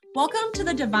Welcome to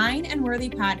the Divine and Worthy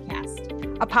Podcast,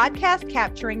 a podcast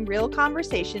capturing real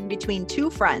conversation between two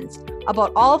friends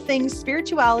about all things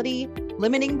spirituality,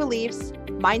 limiting beliefs,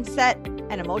 mindset,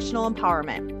 and emotional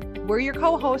empowerment. We're your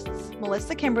co-hosts,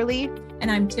 Melissa Kimberly. And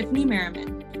I'm Tiffany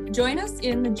Merriman. Join us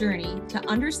in the journey to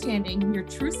understanding your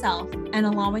true self and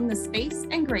allowing the space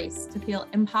and grace to feel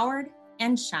empowered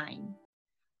and shine.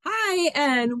 Hi,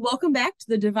 and welcome back to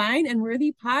the Divine and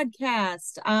Worthy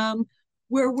Podcast,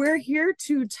 where we're here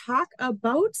to talk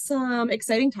about some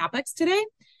exciting topics today.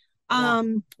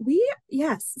 So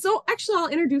actually I'll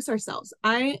introduce ourselves.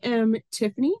 I am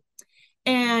Tiffany,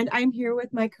 and I'm here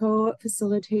with my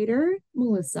co-facilitator,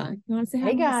 Melissa. You want to say hi,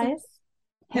 Hey, Melissa? guys.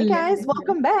 Hey, guys.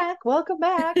 Welcome back. Welcome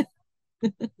back.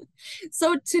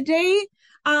 So today,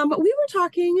 we were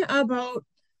talking about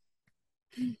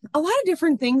a lot of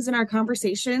different things in our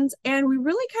conversations, and we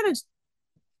really kind of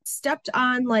stepped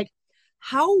on like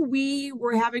how we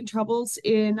were having troubles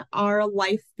in our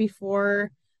life before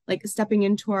like stepping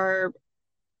into our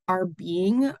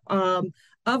being,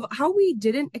 of how we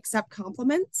didn't accept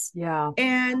compliments. Yeah.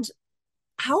 And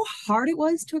how hard it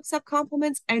was to accept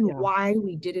compliments and why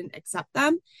we didn't accept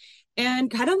them,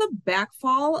 and kind of the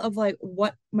backfall of like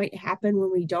what might happen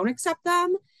when we don't accept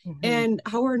them, and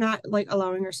how we're not like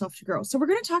allowing ourselves to grow. So we're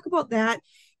going to talk about that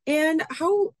and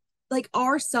how like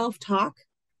our self-talk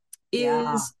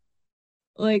is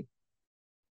like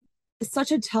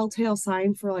such a telltale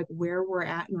sign for like where we're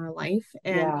at in our life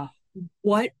and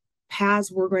what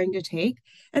paths we're going to take.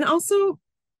 And also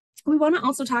we want to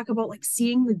also talk about like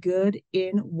seeing the good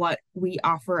in what we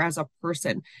offer as a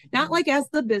person, not like as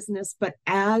the business, but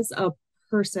as a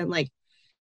person. Like,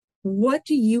 what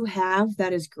do you have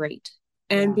that is great?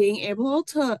 And being able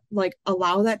to like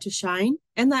allow that to shine,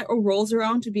 and that rolls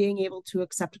around to being able to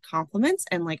accept compliments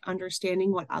and like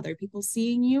understanding what other people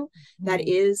see in you, that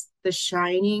is the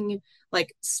shining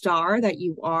like star that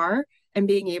you are, and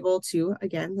being able to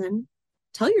again then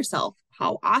tell yourself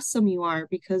how awesome you are,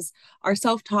 because our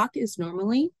self-talk is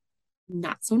normally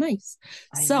not so nice.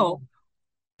 And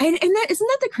that isn't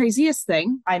that the craziest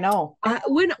thing? I know.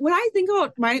 When I think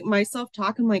about my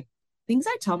self-talk, I'm like, things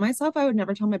I tell myself I would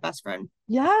never tell my best friend.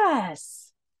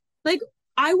 Yes. Like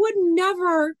I would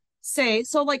never say.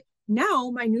 So like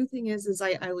now my new thing is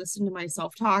I listen to my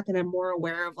self-talk, and I'm more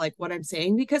aware of like what I'm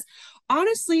saying, because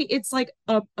honestly it's like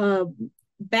a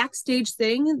backstage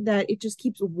thing that it just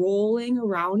keeps rolling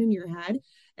around in your head,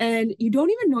 and you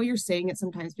don't even know you're saying it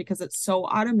sometimes because it's so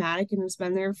automatic and it's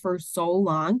been there for so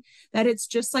long that it's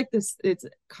just like this, it's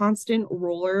constant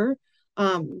roller.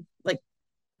 Like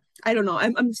I don't know,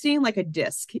 I'm seeing like a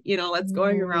disc, that's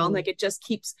going around, like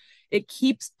it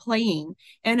keeps playing.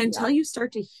 And until you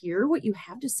start to hear what you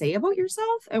have to say about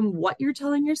yourself and what you're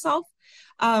telling yourself,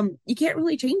 you can't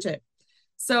really change it.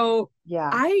 So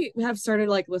I have started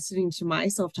like listening to my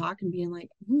self-talk and being like,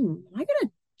 am I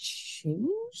gonna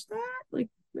change that? Like,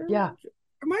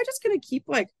 am I just gonna keep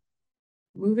like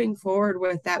moving forward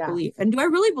with that belief? And do I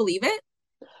really believe it?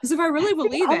 Because if I really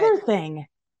believe thing.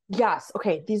 Yes.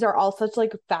 Okay. These are all such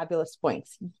like fabulous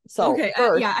points. So okay,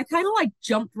 first, I kind of like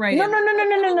jumped right no, in.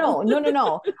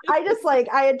 No. I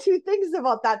had two things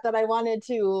about that I wanted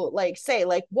to like say.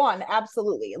 Like one,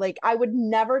 absolutely. Like I would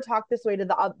never talk this way to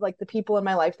the people in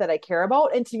my life that I care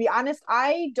about. And to be honest,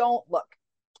 I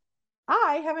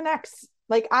have an ex.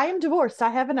 Like I am divorced.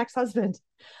 I have an ex-husband.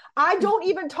 I don't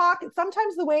even talk.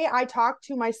 Sometimes the way I talk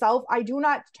to myself, I do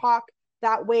not talk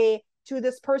that way to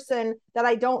this person that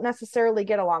I don't necessarily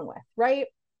get along with, right?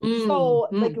 So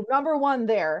like number one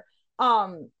there.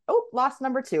 Lost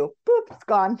number two. Boop, it's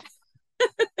gone.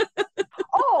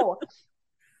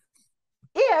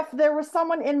 If there was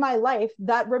someone in my life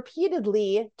that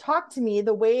repeatedly talked to me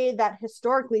the way that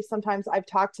historically sometimes I've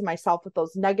talked to myself with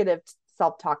those negative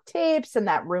self-talk tapes and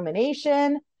that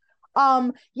rumination,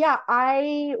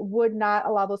 I would not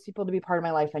allow those people to be part of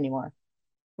my life anymore.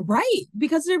 Right,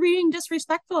 because they're being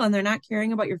disrespectful and they're not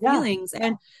caring about your feelings.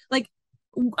 And like,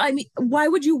 I mean, why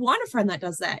would you want a friend that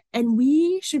does that? And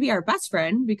we should be our best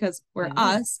friend because we're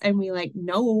us and we like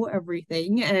know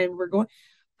everything and we're going,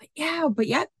 but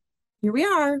yet here we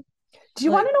are. Do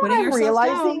you want to know what I'm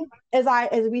realizing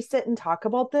as we sit and talk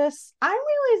about this? I'm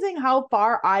realizing how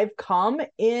far I've come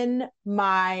in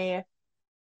my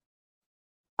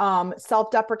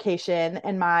self-deprecation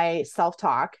and my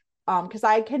self-talk. Because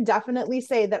I can definitely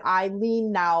say that I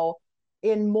lean now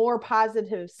in more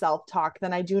positive self-talk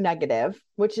than I do negative,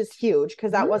 which is huge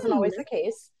because that wasn't always the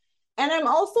case. And I'm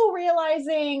also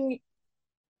realizing,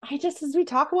 as we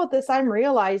talk about this, I'm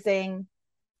realizing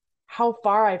how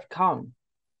far I've come.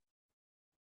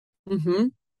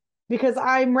 Because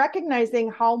I'm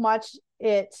recognizing how much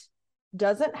it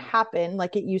doesn't happen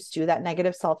like it used to, that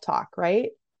negative self-talk, right?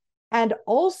 And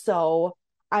also,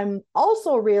 I'm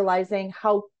also realizing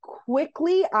how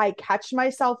quickly I catch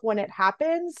myself when it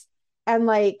happens and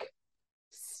like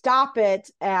stop it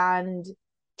and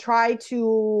try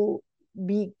to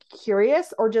be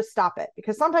curious or just stop it,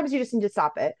 because sometimes you just need to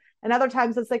stop it. And other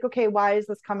times it's like, okay, why is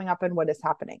this coming up and what is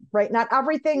happening? Right. Not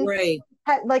everything, Right.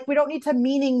 like we don't need to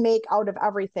meaning make out of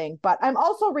everything. But I'm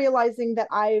also realizing that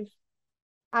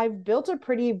I've built a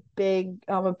pretty big,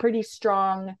 a pretty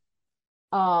strong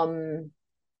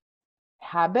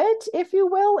habit, if you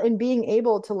will, in being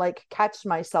able to like catch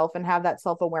myself and have that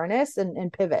self-awareness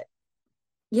and pivot.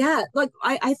 Yeah. Like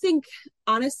I think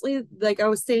honestly, like I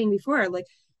was saying before, like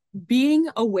being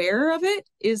aware of it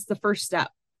is the first step.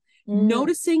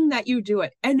 Noticing that you do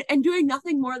it and doing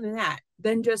nothing more than that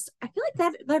than just I feel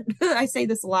like that I say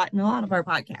this a lot in a lot of our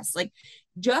podcasts, like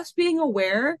just being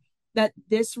aware that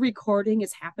this recording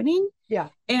is happening. Yeah.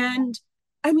 And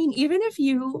I mean, even if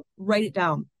you write it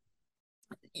down,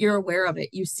 you're aware of it,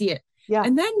 you see it. Yeah.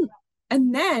 And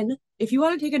then if you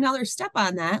want to take another step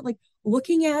on that, like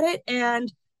looking at it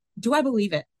and do I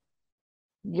believe it?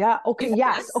 Yeah. Okay. If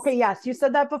Yes. yes, Okay. Yes. You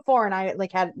said that before, and I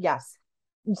like had yes.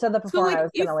 You said that so before, and like I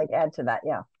was if gonna like add to that.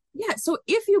 Yeah. yeah, so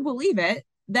if you believe it,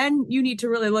 then you need to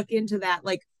really look into that,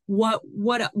 like what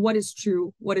is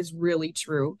true, what is really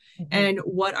true, Mm-hmm. and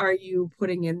what are you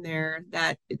putting in there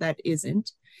that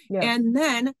isn't. Yeah. And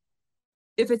then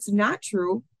if it's not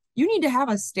true, you need to have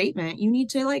a statement. You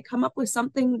need to like come up with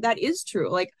something that is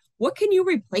true. Like what can you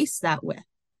replace that with?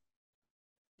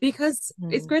 Because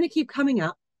it's Mm. going to keep coming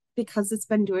up because it's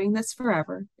been doing this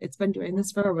forever. It's been doing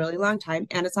this for a really long time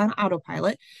and it's on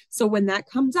autopilot. So when that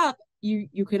comes up,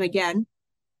 you can again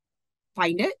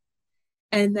find it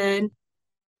and then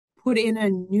put in a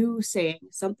new saying,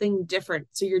 something different.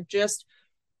 So you're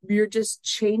just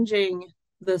changing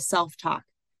the self-talk.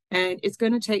 And it's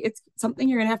going to take it's something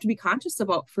you're going to have to be conscious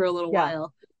about for a little Yeah.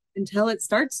 while until it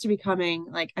starts to becoming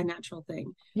like a natural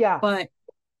thing. Yeah. But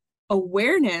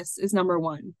awareness is number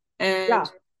one. Yeah.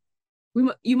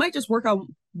 And you might just work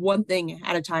on one thing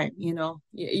at a time, you have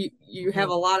Mm-hmm.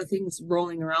 a lot of things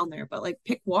rolling around there, but like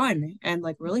pick one and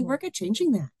like really Mm-hmm. work at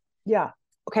changing that. Yeah.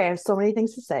 Okay. I have so many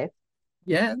things to say.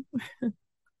 Yeah.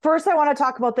 First, I want to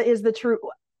talk about the is the true.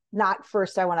 Not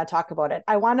first, I want to talk about it.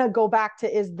 I want to go back to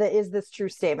is this true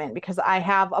statement, because I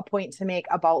have a point to make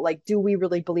about like, do we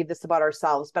really believe this about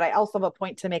ourselves? But I also have a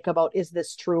point to make about is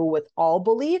this true with all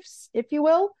beliefs, if you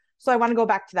will. So I want to go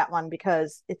back to that one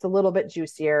because it's a little bit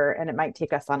juicier and it might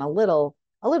take us on a little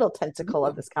tentacle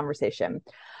of this conversation.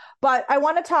 But I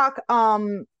want to talk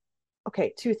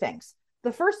okay, two things.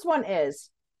 The first one is,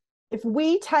 if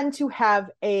we tend to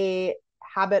have a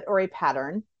habit or a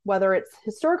pattern, whether it's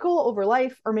historical over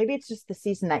life, or maybe it's just the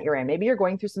season that you're in, maybe you're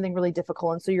going through something really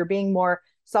difficult. And so you're being more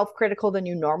self critical than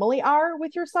you normally are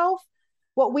with yourself.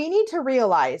 What we need to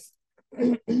realize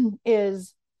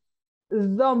is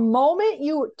the moment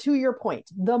you, to your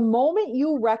point, the moment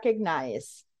you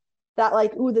recognize that,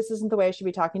 like, ooh, this isn't the way I should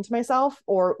be talking to myself,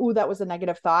 or ooh, that was a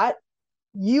negative thought,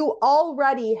 you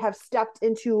already have stepped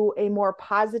into a more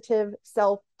positive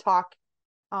self-talk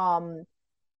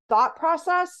thought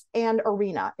process and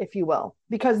arena, if you will,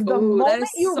 because the Oh, that moment is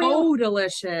you realize, so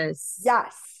delicious.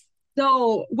 yes,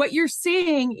 So, what you're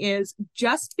saying is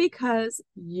just because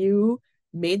you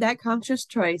made that conscious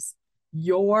choice,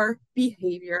 your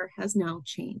behavior has now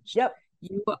changed. yep.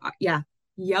 Yeah,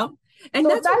 yep. And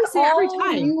So if that's what we that's say every all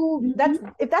time. you,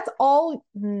 Mhm.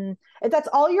 if that's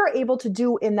all you're able to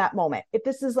do in that moment, if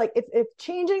this is like, if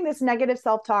changing this negative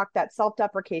self-talk, that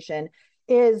self-deprecation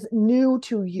is new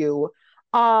to you,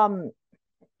 um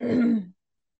and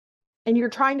you're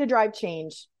trying to drive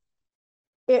change,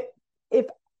 it if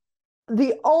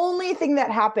the only thing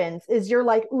that happens is you're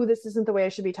like, ooh, this isn't the way I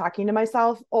should be talking to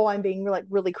myself, oh, I'm being like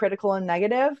really critical and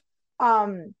negative,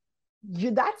 um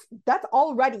that's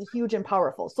already huge and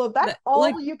powerful. So if that's Like,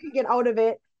 all you can get out of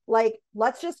it, like,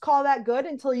 let's just call that good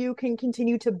until you can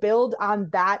continue to build on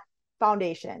that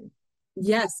foundation.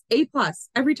 yes, A plus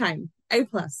every time. A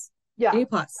plus. Yeah. A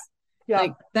plus. Yeah.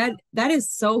 Like that is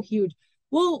so huge.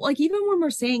 Well, like even when we're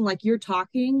saying like you're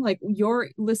talking, like you're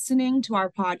listening to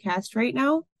our podcast right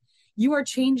now, you are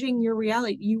changing your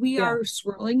reality. We Yeah. are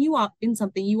swirling you up in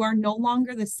something. You are no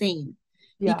longer the same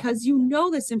Yeah. because you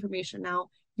know this information now.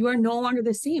 You are no longer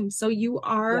the same. So you Yeah.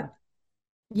 are,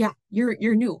 yeah,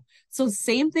 you're new. So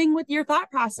same thing with your thought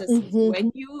processes. Mm-hmm.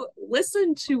 When you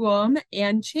listen to them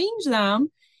and change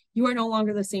them, you are no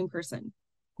longer the same person.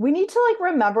 We need to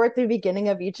like remember at the beginning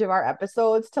of each of our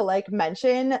episodes to like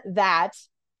mention that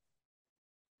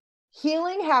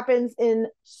healing happens in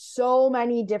so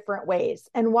many different ways.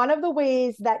 And one of the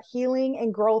ways that healing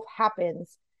and growth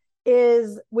happens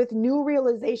is with new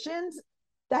realizations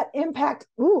that impact,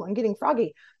 ooh, I'm getting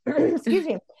froggy, excuse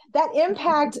me, that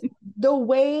impact the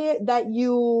way that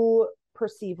you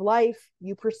perceive life,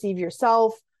 you perceive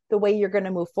yourself, the way you're going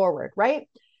to move forward, right?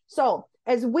 So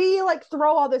as we like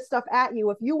throw all this stuff at you,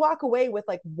 if you walk away with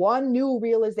like one new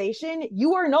realization,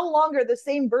 you are no longer the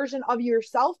same version of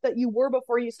yourself that you were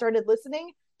before you started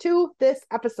listening to this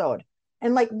episode.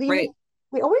 And like Right.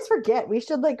 we always forget, we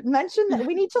should like mention that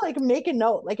we need to like make a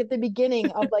note like at the beginning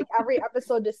of like every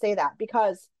episode to say that,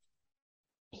 because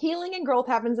healing and growth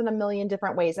happens in a million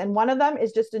different ways. And one of them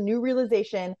is just a new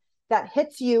realization that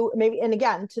hits you maybe. And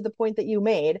again, to the point that you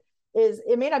made, is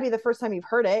it may not be the first time you've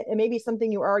heard it. It may be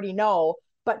something you already know,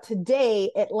 but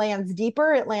today it lands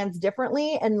deeper, it lands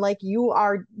differently. And like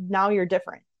you're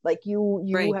different. Like you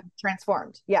Right. have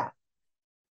transformed. Yeah.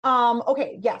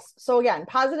 Okay. Yes. So again,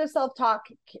 positive self-talk,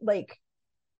 like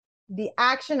the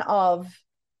action of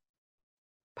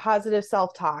positive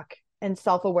self-talk and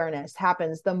self-awareness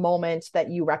happens the moment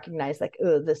that you recognize like,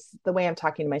 oh, the way I'm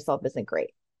talking to myself isn't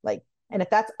great. Like, and if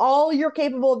that's all you're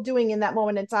capable of doing in that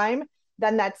moment in time,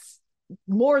 then that's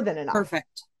more than enough.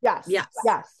 Perfect. Yes. Yes.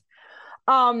 Yes.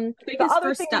 The biggest other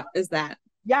first thing, step is that.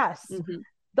 yes. Mm-hmm.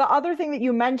 The other thing that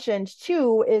you mentioned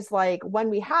too is like when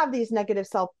we have these negative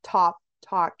self-talk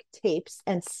tapes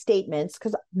and statements,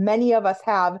 because many of us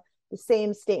have the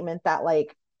same statement that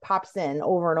like pops in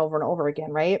over and over and over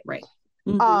again, right? Right.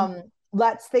 Mm-hmm.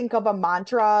 Let's think of a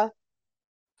mantra,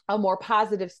 a more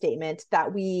positive statement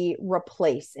that we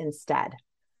replace instead.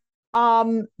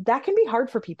 That can be hard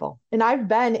for people. And I've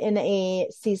been in a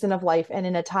season of life and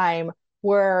in a time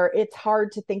where it's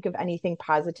hard to think of anything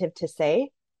positive to say.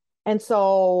 And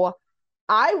so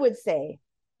I would say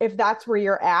if that's where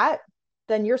you're at,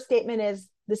 then your statement is,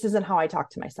 this isn't how I talk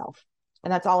to myself.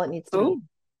 And that's all it needs to be.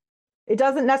 It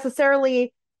doesn't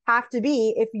necessarily have to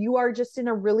be, if you are just in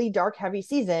a really dark, heavy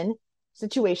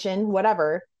situation,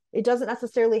 whatever, it doesn't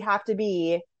necessarily have to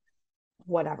be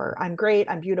whatever. I'm great.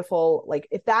 I'm beautiful. Like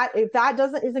if that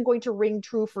isn't going to ring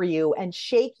true for you and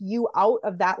shake you out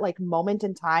of that like moment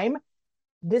in time,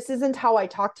 this isn't how I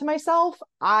talk to myself,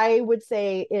 I would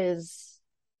say is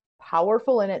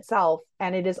powerful in itself.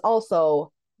 And it is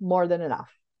also more than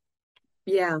enough.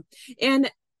 Yeah.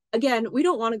 And again, we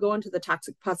don't want to go into the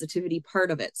toxic positivity part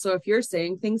of it. So if you're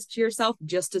saying things to yourself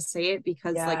just to say it,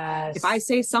 because yes. like if I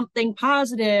say something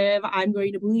positive, I'm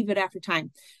going to believe it after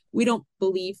time. We don't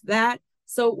believe that.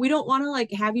 So we don't want to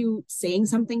like have you saying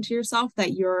something to yourself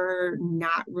that you're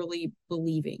not really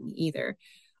believing either.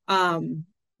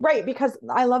 Right. Because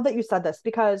I love that you said this,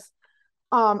 because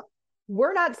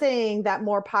we're not saying that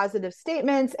more positive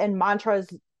statements and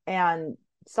mantras and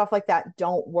stuff like that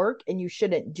don't work and you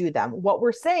shouldn't do them. What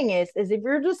we're saying is if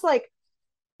you're just like,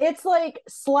 it's like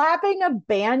slapping a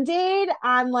band-aid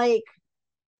on like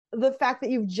the fact that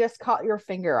you've just cut your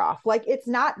finger off. Like it's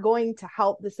not going to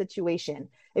help the situation.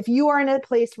 If you are in a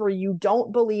place where you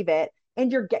don't believe it and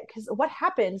because what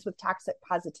happens with toxic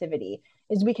positivity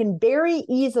is we can very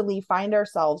easily find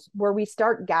ourselves where we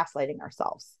start gaslighting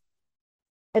ourselves.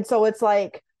 And so it's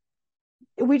like,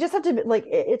 we just have to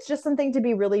it's just something to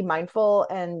be really mindful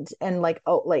and like,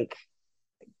 oh, like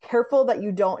careful that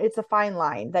you don't, it's a fine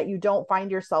line that you don't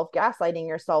find yourself gaslighting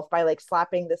yourself by like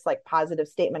slapping this like positive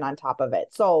statement on top of it.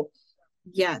 So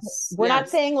yes, we're not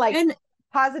saying like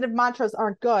positive mantras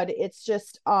aren't good. It's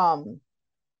just, there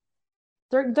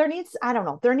needs, I don't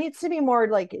know, there needs to be more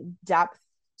like depth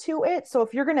to it. So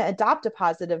if you're going to adopt a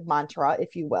positive mantra,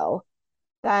 if you will,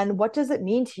 then what does it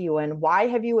mean to you and why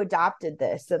have you adopted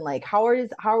this? And like, how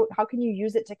can you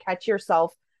use it to catch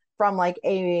yourself from like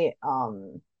a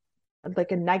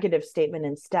negative statement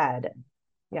instead?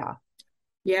 Yeah.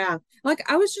 Yeah. Like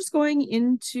I was just going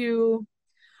into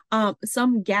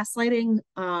some gaslighting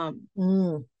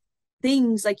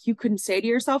things like you couldn't say to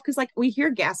yourself, because like we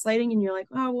hear gaslighting and you're like,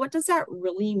 oh, what does that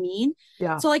really mean?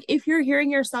 Yeah. So like if you're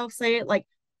hearing yourself say it like,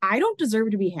 I don't deserve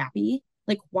to be happy.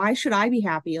 Like, why should I be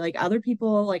happy? Like other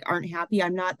people like aren't happy.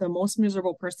 I'm not the most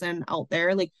miserable person out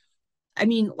there. Like, I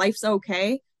mean, life's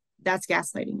okay. That's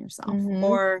gaslighting yourself. Mm-hmm.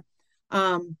 Or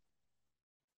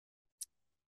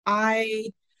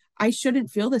I shouldn't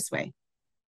feel this way.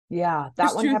 Yeah,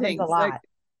 that one happens a lot. Like,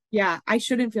 yeah, I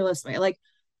shouldn't feel this way. Like,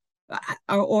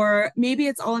 or maybe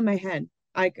it's all in my head.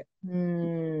 Like,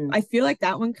 I feel like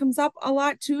that one comes up a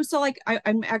lot too. So like,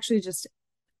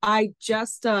 I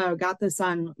just got this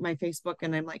on my Facebook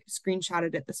and I'm like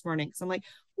screenshotted it this morning. So I'm like,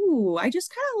 ooh, I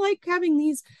just kind of like having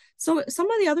these. So some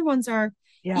of the other ones are,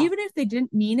 even if they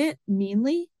didn't mean it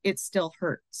meanly, it still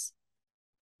hurts.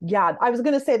 Yeah, I was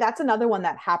going to say that's another one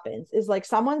that happens is like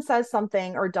someone says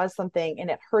something or does something and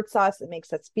it hurts us, it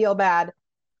makes us feel bad.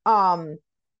 Um,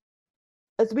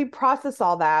 as we process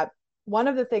all that, one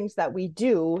of the things that we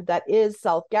do that is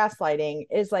self gaslighting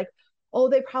is like, oh,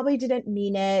 they probably didn't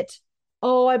mean it.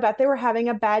 Oh, I bet they were having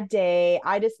a bad day.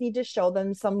 I just need to show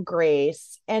them some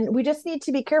grace. And we just need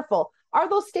to be careful. Are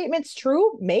those statements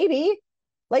true? Maybe.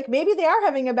 Like maybe they are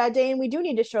having a bad day and we do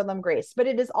need to show them grace, but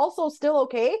it is also still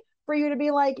okay for you to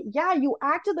be like, yeah, you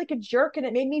acted like a jerk and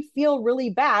it made me feel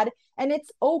really bad. And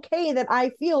it's okay that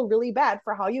I feel really bad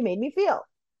for how you made me feel.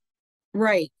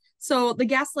 Right. So the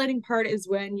gaslighting part is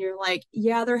when you're like,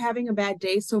 yeah, they're having a bad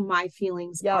day, so my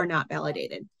feelings are Yep. not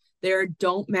validated. They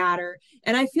don't matter.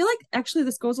 And I feel like actually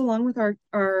this goes along with our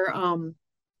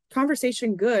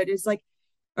conversation good is like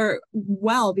or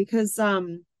well because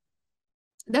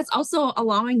that's also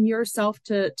allowing yourself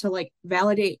to like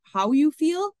validate how you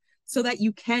feel so that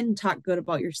you can talk good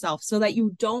about yourself so that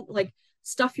you don't like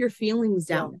stuff your feelings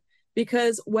Yeah. down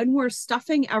because when we're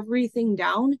stuffing everything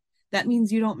down that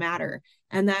means you don't matter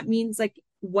and that means like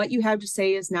what you have to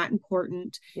say is not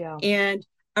important Yeah. and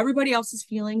everybody else's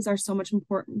feelings are so much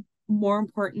more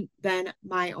important than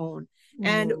my own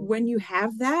and Mm. when you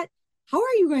have that how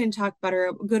are you going to talk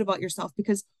good about yourself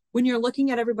because when you're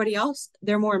looking at everybody else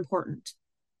they're more important.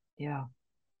 Yeah.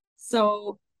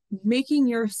 So making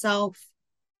yourself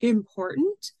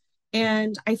important.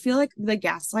 And I feel like the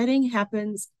gaslighting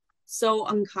happens so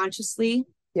unconsciously.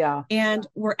 Yeah. And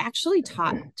we're actually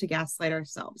taught to gaslight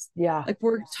ourselves. Yeah. Like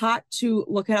we're taught to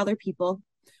look at other people.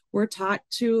 We're taught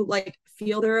to like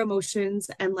feel their emotions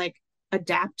and like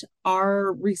adapt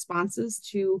our responses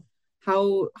to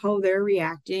how they're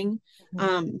reacting.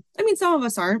 I mean, some of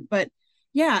us aren't, but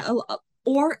yeah.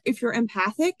 Or if you're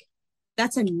empathic,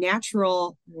 that's a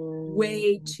natural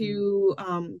way Mm-hmm.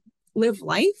 to live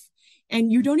life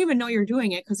and you don't even know you're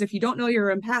doing it because if you don't know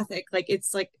you're empathic like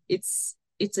it's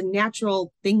a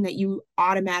natural thing that you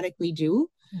automatically do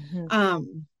Mm-hmm.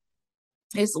 um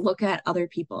is look at other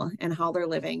people and how they're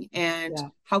living and Yeah.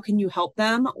 how can you help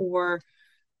them or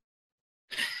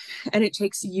and it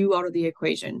takes you out of the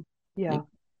equation Yeah. like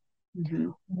mm-hmm.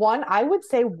 One, I would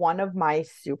say one of my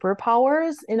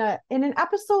superpowers in an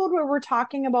episode where we're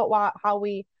talking about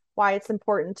why it's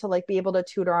important to like be able to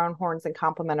toot our own horns and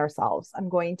compliment ourselves. I'm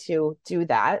going to do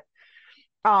that.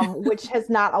 Which has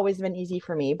not always been easy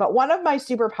for me. But one of my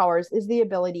superpowers is the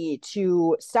ability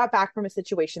to step back from a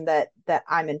situation that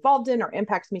I'm involved in or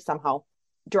impacts me somehow,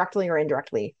 directly or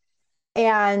indirectly.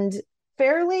 And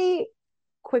fairly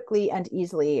quickly and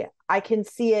easily, I can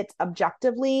see it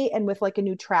objectively and with like a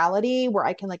neutrality where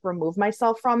I can like remove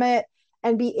myself from it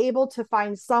and be able to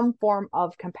find some form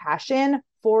of compassion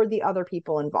for the other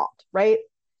people involved, right?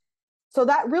 So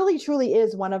that really truly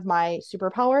is one of my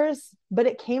superpowers, but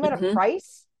it came at a Mm-hmm.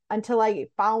 price until I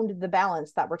found the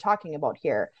balance that we're talking about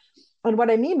here. And what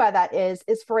I mean by that is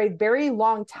for a very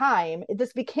long time,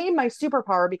 this became my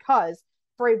superpower because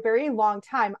for a very long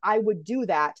time I would do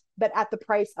that, but at the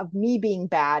price of me being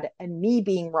bad and me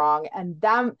being wrong and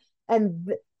them and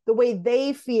the way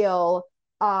they feel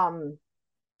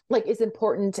like is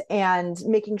important and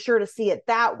making sure to see it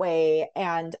that way.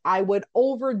 And I would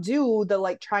overdo the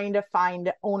like trying to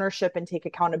find ownership and take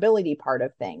accountability part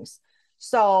of things.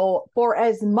 So, for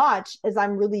as much as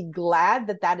I'm really glad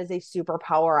that that is a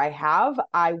superpower I have,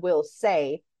 I will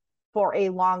say for a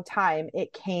long time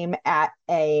it came at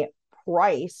a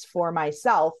price for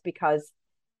myself because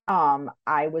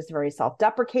I was very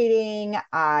self-deprecating.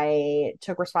 I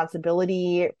took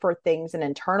responsibility for things and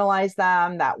internalized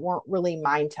them that weren't really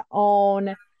mine to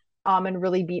own, and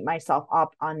really beat myself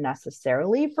up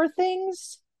unnecessarily for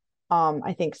things.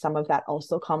 I think some of that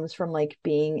also comes from like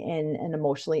being in an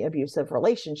emotionally abusive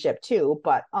relationship too.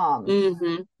 But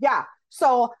Mm-hmm. yeah.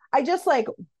 So I just like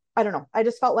I don't know. I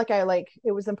just felt like I like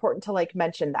it was important to like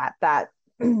mention that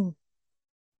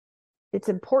it's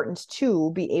important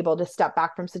to be able to step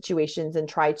back from situations and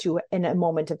try to in a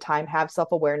moment of time have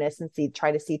self-awareness and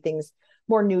try to see things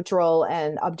more neutral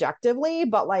and objectively,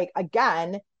 but like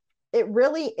again it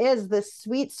really is this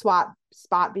sweet spot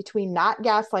between not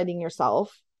gaslighting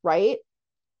yourself, right?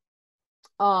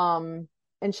 um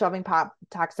and shoving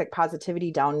toxic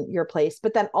positivity down your place,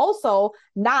 but then also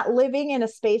not living in a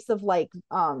space of like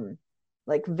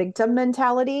victim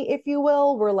mentality, if you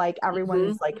will, where like Mm-hmm.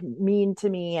 everyone's like mean to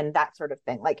me and that sort of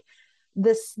thing. Like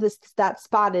this that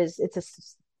spot is it's a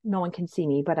no one can see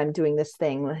me, but I'm doing this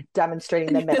thing like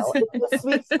demonstrating the middle. It's the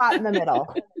sweet spot in the middle.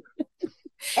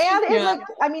 And it Yeah. like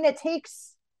I mean it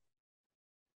takes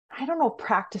I don't know if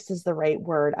practice is the right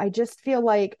word. I just feel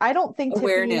like I don't think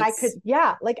Tiffany and I could, Awareness.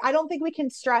 yeah, like I don't think we can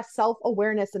stress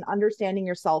self-awareness and understanding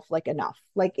yourself like enough.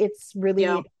 Like it's Yeah.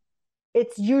 really,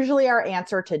 it's usually our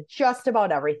answer to just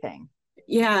about everything.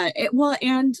 Yeah. Well,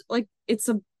 and like it's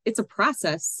a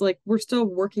process. Like we're still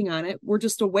working on it. We're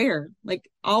just aware. Like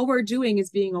all we're doing is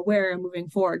being aware and moving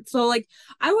forward. So like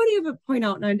I would even point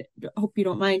out, and I hope you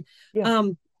don't mind, Yeah.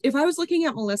 if I was looking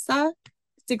at Melissa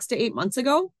 6 to 8 months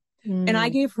ago and I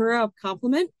Mm, gave her a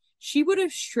compliment, she would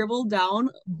have shriveled down.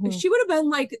 mhm, She would have been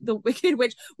like the Wicked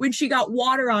Witch when she got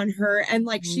water on her, and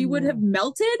like she would have mm.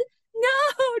 melted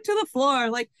no to the floor,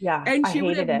 like, Yeah, and I she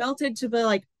would hated have it. melted to the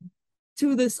like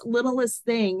to this littlest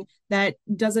thing that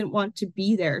doesn't want to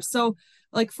be there. So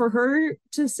like for her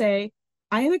to say,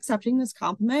 I am accepting this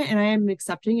compliment and I am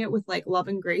accepting it with like love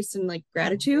and grace and like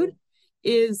gratitude Mhm.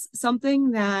 is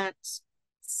something that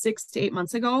 6 to 8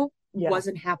 months ago Yeah.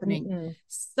 wasn't happening. Mm-mm.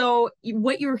 So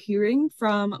what you're hearing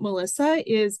from Melissa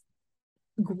is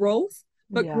growth,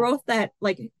 but Yeah. growth that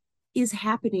like is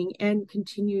happening and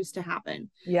continues to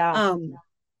happen. Yeah. Um,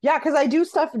 Yeah, because I do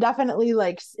stuff definitely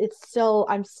like it's still,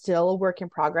 I'm still a work in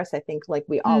progress. I think like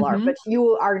we all are, mhm. but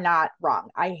you are not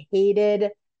wrong. I hated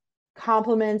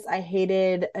compliments. I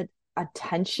hated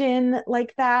attention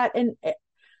like that. And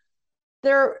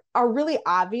there are really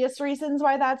obvious reasons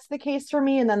why that's the case for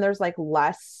me. And then there's like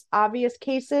less obvious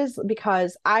cases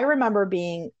because I remember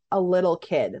being a little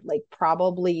kid, like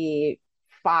probably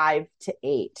 5 to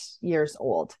 8 years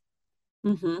old.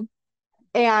 Mhm.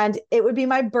 And it would be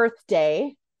my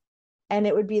birthday. And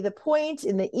it would be the point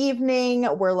in the evening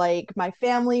where like my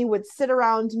family would sit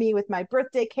around me with my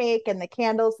birthday cake and the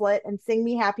candles lit and sing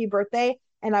me happy birthday.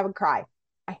 And I would cry.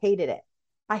 I hated it.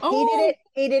 I hated Oh, it,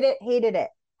 hated it, hated it.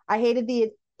 I hated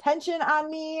the attention on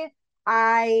me.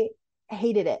 I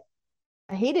hated it.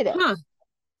 I hated it. huh.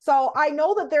 So I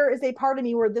know that there is a part of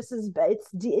me where this is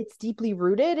it's deeply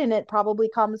rooted and it probably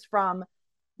comes from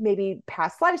maybe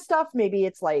past life stuff, maybe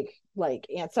it's like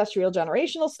ancestral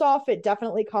generational stuff. It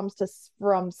definitely comes to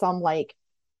from some like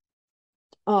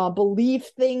belief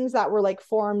things that were like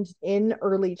formed in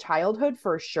early childhood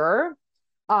for sure.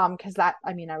 Because that,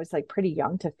 I mean, I was like pretty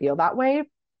young to feel that way.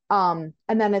 And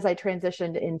then as I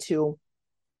transitioned into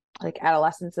like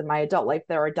adolescence and my adult life,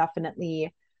 there are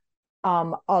definitely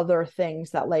other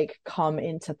things that like come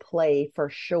into play for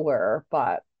sure.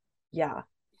 But yeah.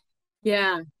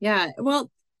 Yeah, yeah. Well,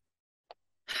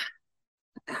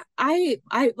 I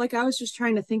like I was just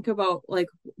trying to think about like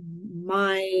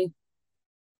my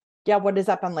Yeah, what has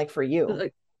that been like for you?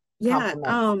 like yeah,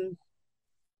 Compliments.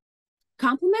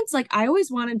 compliments. Like I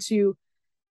always wanted to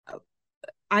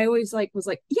I always like was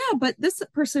like, yeah, but this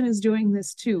person is doing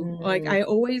this too. Like Mm, I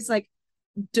always like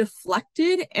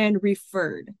deflected and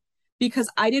referred because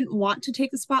I didn't want to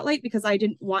take the spotlight because I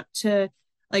didn't want to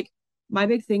like my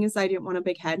big thing is I didn't want a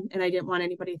big head and I didn't want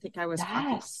anybody to think I was cocky.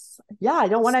 yes. Yeah, I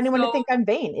don't want anyone to So think I'm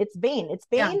vain. It's vain. It's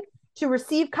yeah, vain to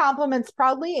receive compliments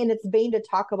proudly, and it's vain to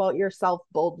talk about yourself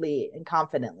boldly and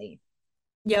confidently.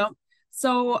 yeah.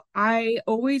 So I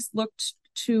always looked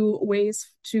to ways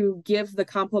to give the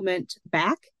compliment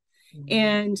back. Mm.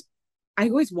 And I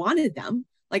always wanted them.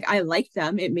 Like I liked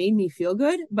them. It made me feel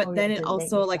good. Oh But yeah, then it it did make me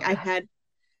also like feel I good. had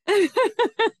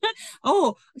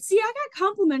oh, see, I got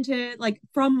complimented like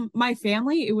from my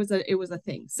family. It was a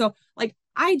thing. So like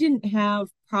I didn't have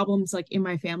problems like in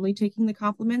my family taking the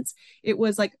compliments. It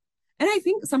was like, and I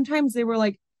think sometimes they were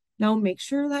like, now make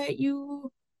sure that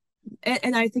you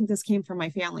and I think this came from my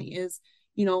family is,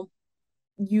 you know,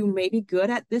 you may be good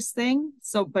at this thing,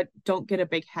 so but don't get a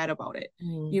big head about it.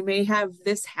 Mm. You may have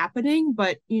this happening,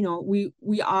 but you know,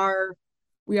 we are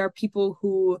people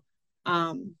who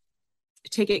um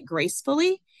take it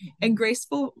gracefully. And Mhm.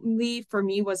 gracefully for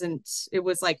me wasn't it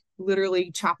was like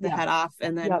literally chop the Yeah. head off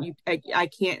and then Yep. I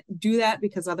can't do that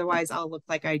because otherwise I'll look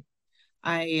like I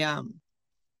I'm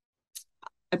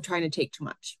trying to take too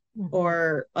much Mhm.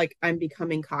 or like I'm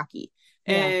becoming cocky.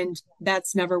 Yeah. And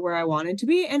that's never where I wanted to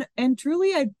be. And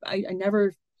truly I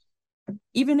never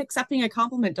even accepting a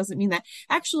compliment doesn't mean that.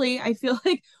 Actually, I feel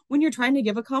like when you're trying to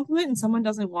give a compliment and someone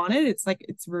doesn't want it, it's like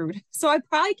it's rude. So I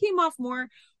probably came off more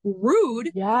rude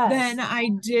than Yes. I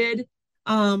did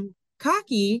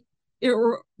cocky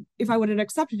or if I would have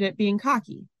accepted it being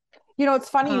cocky. You know, it's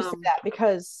funny you say Um that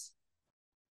because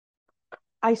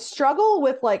I struggle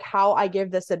with like how I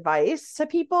give this advice to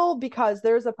people because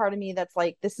there's a part of me that's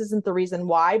like, this isn't the reason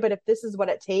why, but if this is what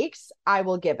it takes, I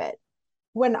will give it.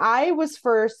 When I was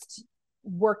first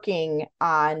working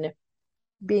on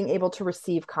being able to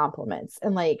receive compliments,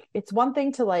 and like, it's one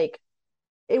thing to like,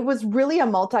 it was really a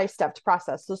multi-stepped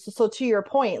process. So to your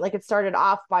point, like it started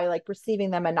off by like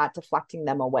receiving them and not deflecting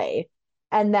them away.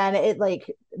 And then it like,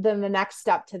 then the next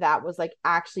step to that was like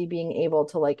actually being able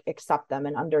to like accept them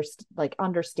and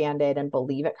understand it and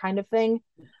believe it kind of thing.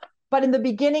 But in the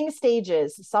beginning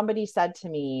stages, somebody said to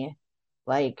me,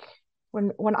 like,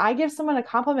 when I give someone a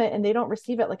compliment and they don't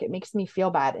receive it, like it makes me feel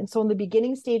bad. And so in the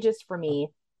beginning stages for me,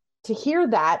 to hear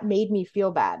that made me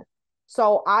feel bad.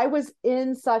 So I was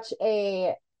in such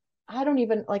a, I don't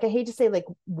even like, I hate to say like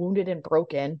wounded and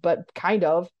broken, but kind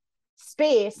of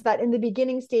space that in the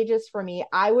beginning stages for me,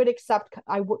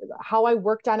 how I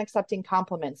worked on accepting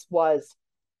compliments was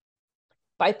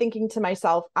by thinking to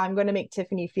myself, I'm going to make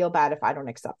Tiffany feel bad if I don't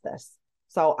accept this.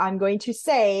 So I'm going to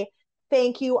say,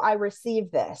 thank you, I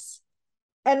received this.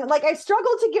 And like, I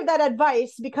struggle to give that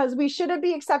advice because we shouldn't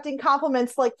be accepting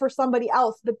compliments like for somebody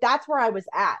else, but that's where I was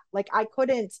at. Like, I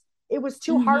couldn't, it was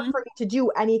too hard for me to do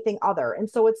anything other. And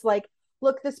so it's like,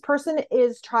 look, this person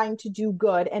is trying to do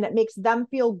good and it makes them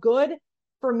feel good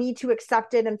for me to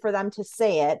accept it and for them to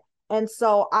say it. And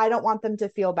so I don't want them to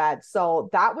feel bad. So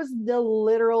that was the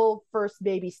literal first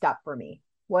baby step for me,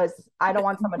 was I don't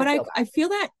want someone to feel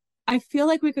bad. I feel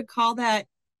like we could call that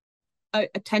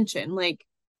attention, like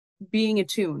being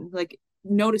attuned, like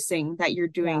noticing that you're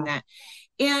doing that.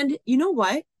 And you know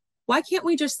what? Why can't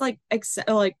we just like accept,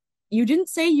 like, you didn't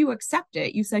say you accept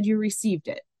it, you said you received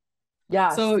it. Yeah.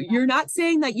 So you're not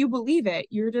saying that you believe it.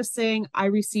 You're just saying, I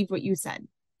received what you said.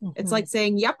 It's like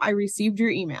saying, yep, I received your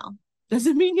email.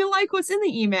 Doesn't mean you like what's in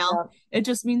the email. It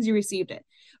just means you received it.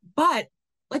 But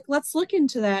like, let's look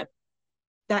into that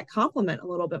compliment a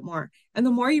little bit more. And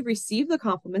the more you receive the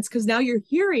compliments, because now you're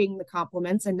hearing the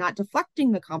compliments and not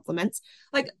deflecting the compliments,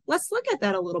 like, let's look at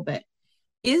that a little bit.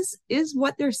 Is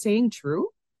what they're saying true?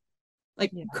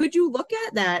 Like, could you look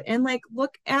at that and like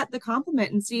look at the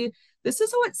compliment and see, this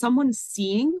is what someone's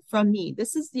seeing from me.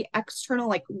 This is the external,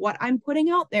 like what I'm putting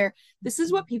out there. This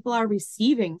is what people are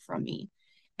receiving from me.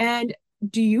 And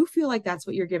do you feel like that's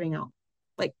what you're giving out?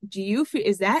 Like, do you feel,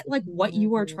 is that like what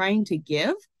you are trying to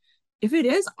give? If it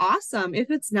is, awesome.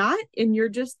 If it's not, and you're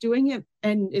just doing it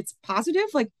and it's positive,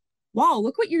 like, wow,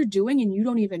 look what you're doing and you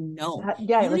don't even know.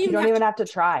 Yeah, like you don't even have to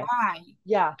try.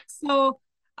 Yeah. So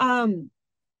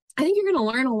I think you're going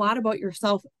to learn a lot about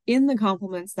yourself in the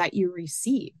compliments that you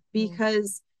receive,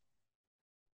 because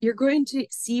you're going to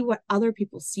see what other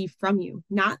people see from you,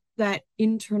 not that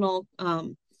internal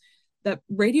that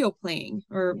radio playing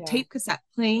or tape cassette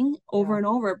playing over and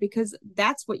over, because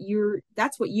that's what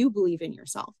you believe in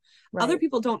yourself. Other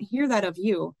people don't hear that of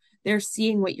you. They're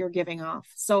seeing what you're giving off.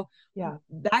 So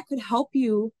that could help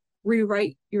you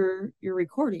rewrite your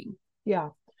recording. Yeah.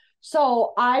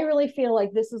 So I really feel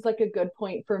like this is like a good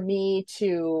point for me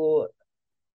to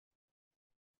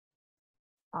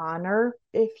honor,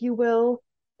 if you will,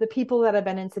 the people that have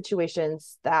been in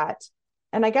situations that,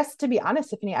 and I guess to be honest,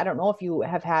 Tiffany, I don't know if you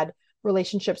have had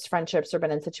relationships, friendships, or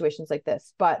been in situations like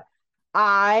this, but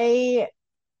I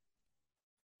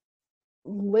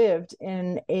lived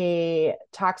in a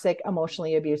toxic,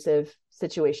 emotionally abusive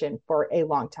situation for a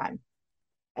long time.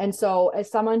 And so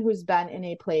as someone who's been in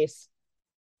a place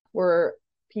where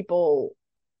people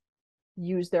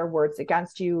use their words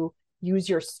against you, use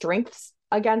your strengths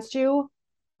against you,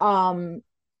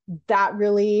 that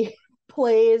really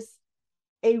plays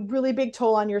a really big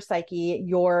toll on your psyche,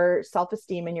 your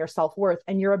self-esteem, and your self-worth,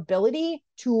 and your ability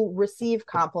to receive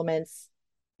compliments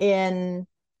in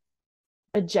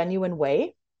a genuine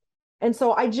way. And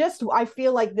so I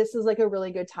feel like this is like a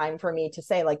really good time for me to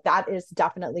say, like, that is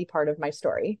definitely part of my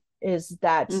story, is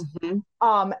that,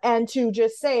 and to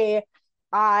just say,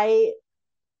 I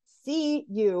see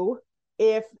you,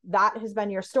 if that has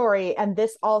been your story, and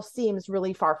this all seems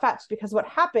really far-fetched, because what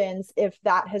happens if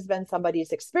that has been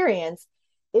somebody's experience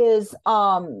is,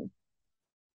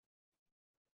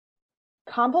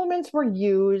 compliments were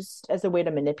used as a way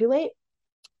to manipulate.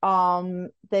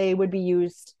 They would be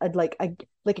used like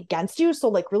against you, so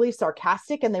like really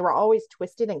sarcastic, and they were always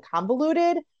twisted and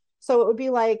convoluted. So it would be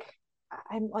like,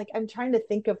 I'm trying to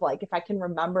think of like, if I can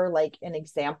remember like an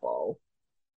example,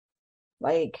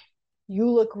 like, you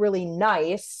look really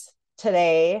nice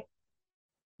today,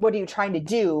 what are you trying to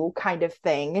do, kind of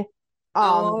thing.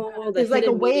 There's like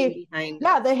a way behind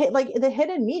the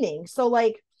hidden meaning. So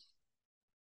like,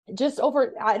 just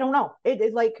over, I don't know, it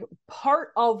is like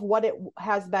part of what it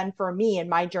has been for me, and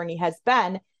my journey has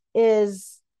been,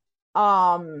 is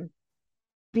beyond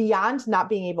not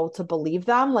being able to believe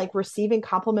them, like receiving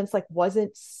compliments like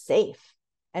wasn't safe.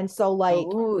 And so like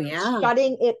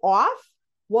shutting it off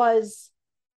was,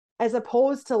 as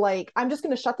opposed to like, I'm just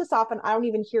going to shut this off and I don't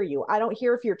even hear you. I don't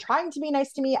hear if you're trying to be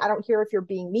nice to me. I don't hear if you're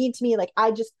being mean to me. Like,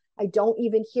 I don't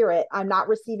even hear it. I'm not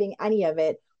receiving any of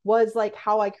it. was like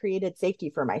how I created safety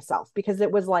for myself, because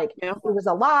it was like, Yeah. it was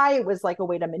a lie. It was like a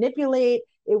way to manipulate.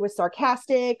 It was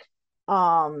sarcastic.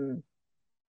 I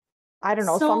don't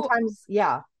know. So, Sometimes,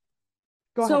 yeah.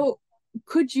 Go ahead. so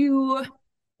could you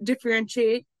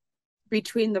differentiate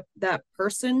between that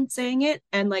person saying it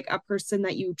and like a person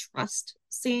that you trust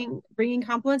saying bringing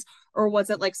compliments, or was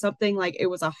it like something like it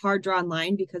was a hard drawn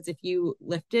line because if you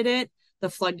lifted it, the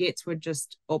floodgates would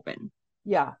just open?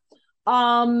 Yeah.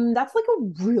 That's like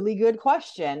a really good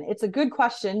question. It's a good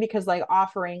question because like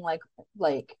offering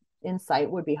like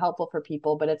insight would be helpful for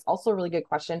people, but it's also a really good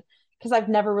question because I've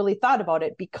never really thought about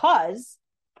it, because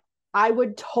I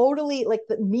would totally like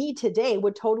me today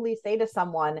would totally say to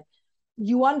someone,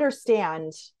 you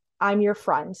understand I'm your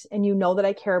friend and you know that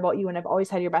I care about you and I've always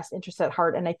had your best interest at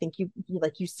heart. And I think you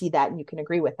like, you see that and you can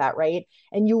agree with that. Right.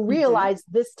 And you Mm-hmm. realize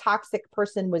this toxic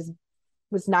person was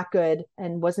not good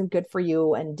and wasn't good for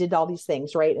you and did all these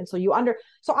things, right? And so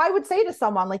I would say to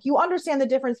someone like, you understand the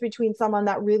difference between someone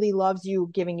that really loves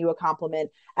you giving you a compliment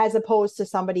as opposed to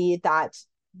somebody that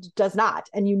does not,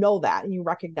 and you know that and you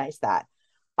recognize that.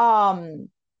 um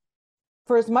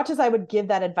for as much as I would give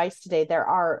that advice today, there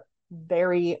are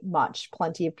very much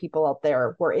plenty of people out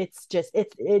there where it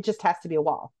just has to be a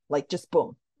wall, like just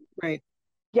boom. Right.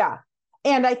 Yeah.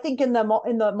 And I think in the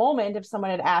moment, if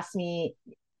someone had asked me,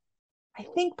 I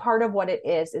think part of what it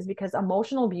is because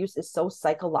emotional abuse is so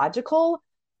psychological,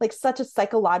 like such a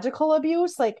psychological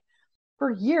abuse, like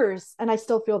for years. And I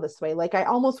still feel this way. Like I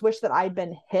almost wish that I'd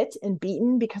been hit and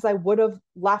beaten because I would have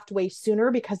left way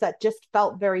sooner, because that just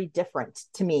felt very different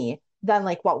to me than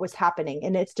like what was happening.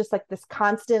 And it's just like this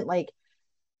constant, like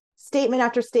statement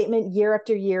after statement, year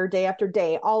after year, day after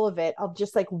day, all of it of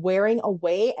just like wearing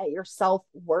away at your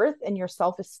self-worth and your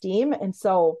self-esteem. And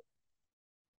so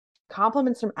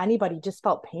compliments from anybody just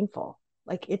felt painful.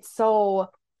 Like it's so,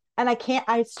 and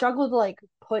I struggle to like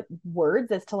put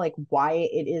words as to like why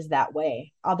it is that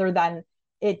way, other than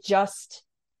it just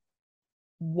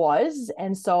was.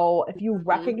 And so if you Mm-hmm.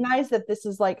 recognize that this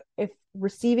is like, if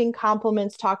receiving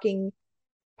compliments, talking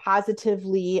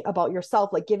positively about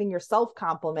yourself, like giving yourself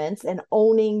compliments and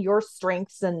owning your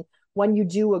strengths, and when you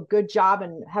do a good job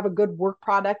and have a good work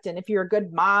product, and if you're a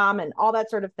good mom and all that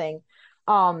sort of thing,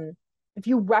 um if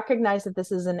you recognize that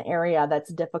this is an area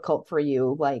that's difficult for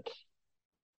you, like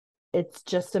it's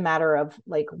just a matter of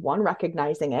like one,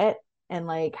 recognizing it, and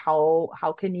like how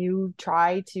can you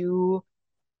try to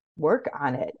work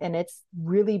on it. And it's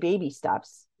really baby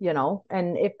steps, you know.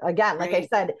 And if, again, like I Right.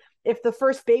 said, if the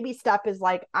first baby step is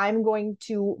like, I'm going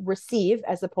to receive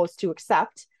as opposed to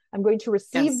accept, I'm going to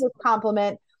receive Yes. this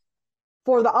compliment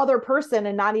for the other person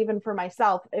and not even for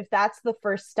myself, if that's the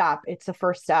first step, it's a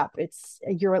first step. It's,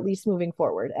 you're at least moving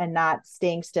forward and not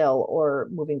staying still or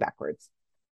moving backwards.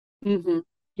 Mm-hmm.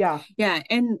 Yeah. Yeah,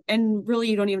 and really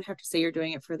you don't even have to say you're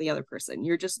doing it for the other person.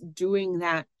 You're just doing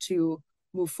that to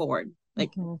move forward.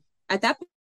 Like Mm-hmm. at that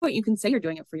point you can say you're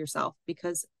doing it for yourself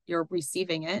because you're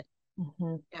receiving it.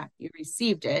 Mm-hmm. Yeah, you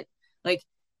received it. Like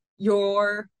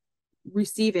your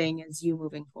receiving is you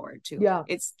moving forward too. Yeah.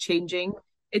 It's changing.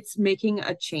 It's making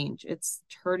a change. It's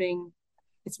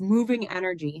moving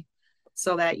energy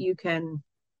so that you can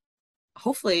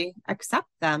hopefully accept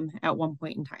them at one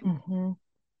point in time. Mm-hmm.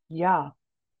 Yeah.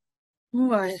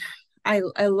 Ooh,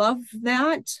 I love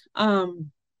that.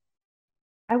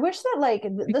 I wish that like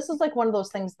this is like one of those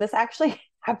things. This actually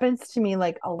happens to me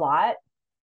like a lot.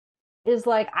 Is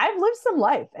like I've lived some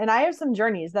life and I have some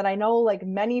journeys that I know like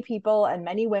many people and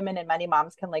many women and many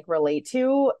moms can like relate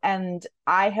to. And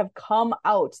I have come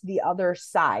out the other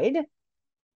side,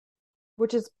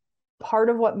 which is part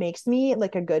of what makes me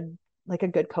like a good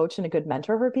coach and a good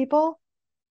mentor for people.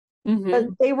 But Mm-hmm.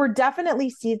 they were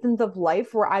definitely seasons of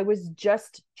life where I was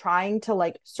just trying to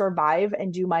like survive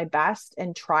and do my best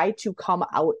and try to come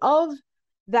out of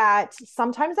that.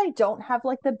 Sometimes I don't have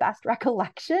like the best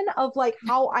recollection of like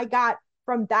how I got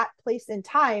from that place in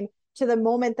time to the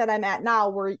moment that I'm at now,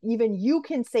 where even you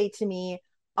can say to me,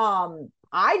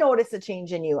 I noticed a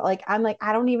change in you. Like I'm like,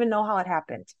 I don't even know how it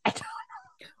happened.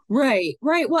 Right,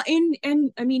 right. Well,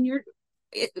 and I mean,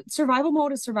 survival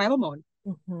mode is survival mode,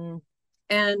 Mm-hmm.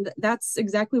 and that's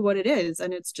exactly what it is.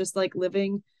 And it's just like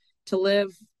living to live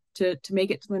to make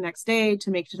it to the next day,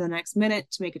 to make it to the next minute,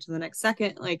 to make it to the next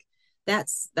second. Like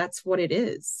that's what it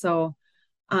is. So,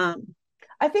 um,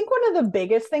 I think one of the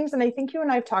biggest things, and I think you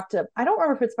and I've talked to, I don't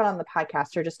remember if it's been on the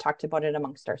podcast or just talked about it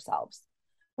amongst ourselves.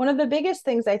 One of the biggest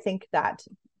things I think that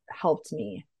helped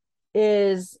me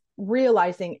is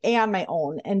realizing A, on my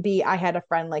own, and B, I had a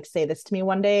friend like say this to me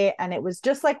one day, and it was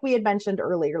just like we had mentioned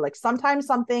earlier. Like sometimes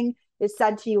something is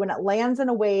said to you and it lands in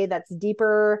a way that's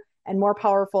deeper and more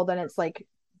powerful than it's like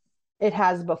it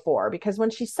has before, because when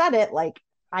she said it, like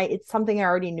it's something I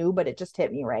already knew, but it just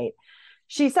hit me right.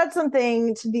 She said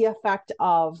something to the effect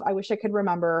of, I wish I could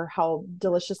remember how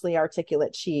deliciously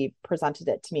articulate she presented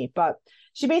it to me, but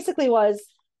she basically was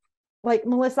like,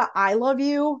 Melissa, I love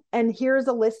you. And here's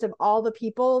a list of all the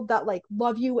people that like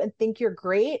love you and think you're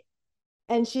great.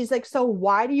 And she's like, so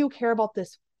why do you care about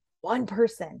this one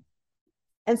person?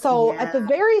 And so at the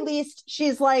very least,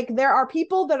 she's like, there are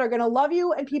people that are going to love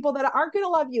you and people that aren't going to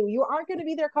love you. You aren't going to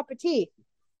be their cup of tea.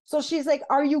 So she's like,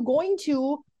 are you going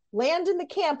to land in the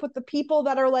camp with the people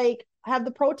that are like, have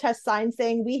the protest sign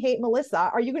saying, we hate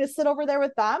Melissa? Are you going to sit over there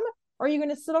with them? Or are you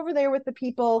going to sit over there with the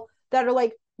people that are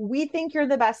like, we think you're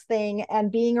the best thing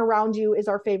and being around you is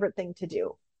our favorite thing to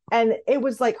do? And it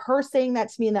was like her saying that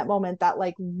to me in that moment that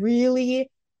like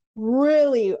really,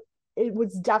 really, it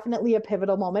was definitely a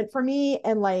pivotal moment for me,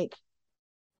 and like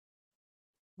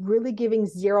really giving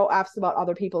zero F's about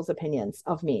other people's opinions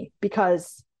of me.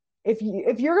 Because if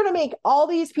you're going to make all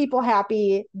these people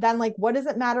happy, then like, what does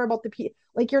it matter about the people?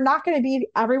 Like, you're not going to be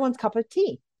everyone's cup of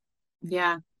tea.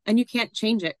 Yeah. And you can't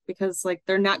change it because like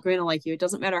they're not going to like you. It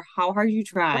doesn't matter how hard you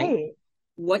try. Right.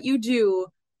 What you do,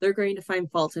 they're going to find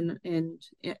fault in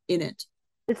it.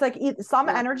 It's like some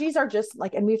energies are just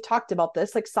like, and we've talked about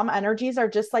this, like some energies are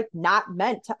just like not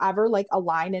meant to ever like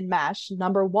align and mesh,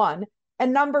 number one.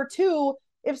 And number two,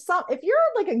 if you're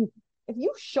like if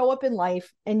you show up in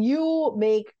life and you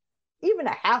make even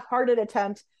a half-hearted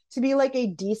attempt to be like a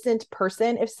decent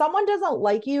person, if someone doesn't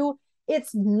like you,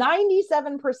 it's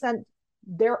 97%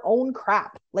 their own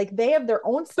crap. Like they have their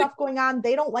own stuff going on.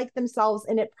 They don't like themselves.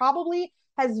 And it probably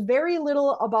has very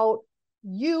little about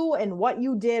you and what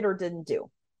you did or didn't do.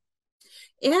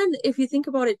 And if you think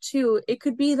about it too, it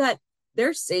could be that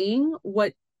they're saying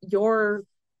what your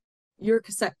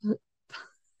cassette,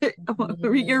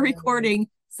 your recording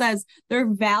says. They're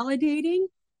validating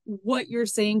what you're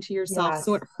saying to yourself. Yes.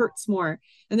 So it hurts more.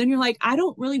 And then you're like, I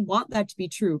don't really want that to be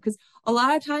true. Because a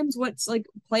lot of times what's like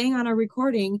playing on a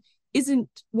recording isn't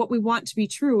what we want to be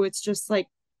true. It's just like,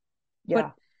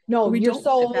 yeah. No, you're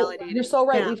so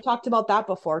right. Yeah. We've talked about that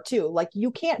before too. Like you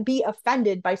can't be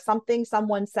offended by something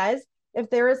someone says if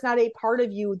there is not a part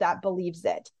of you that believes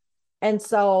it. And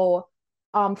so,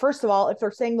 first of all, if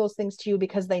they're saying those things to you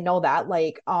because they know that,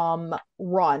 like,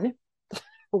 run,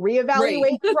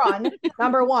 reevaluate, right. Run,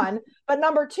 number one. But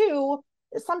number two,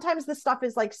 sometimes this stuff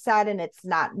is like said and it's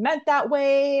not meant that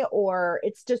way, or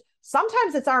it's just,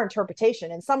 sometimes it's our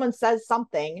interpretation and someone says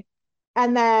something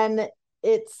and then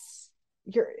it's,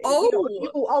 you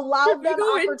allow them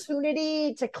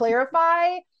opportunity to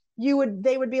clarify. They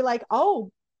would be like,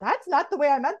 oh, that's not the way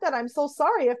I meant that. I'm so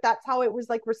sorry if that's how it was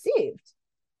like received.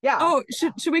 Yeah. Oh,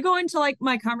 should we go into like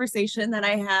my conversation that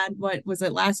I had, what was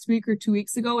it, last week or 2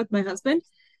 weeks ago with my husband?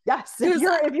 Yes. If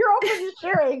you're open to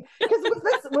sharing, because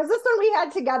was this what we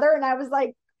had together? And I was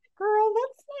like, girl,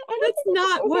 that's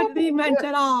not what we meant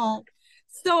at all.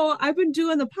 So I've been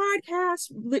doing the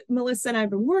podcast. Melissa and I've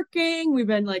been working. We've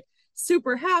been like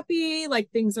super happy.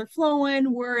 Like things are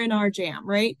flowing. We're in our jam,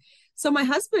 right? So my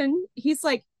husband, he's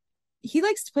like, he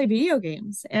likes to play video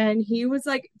games, and he was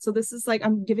like, so this is like,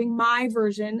 I'm giving my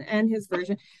version and his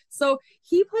version. So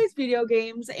he plays video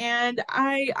games and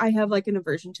I have like an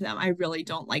aversion to them. I really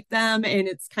don't like them. And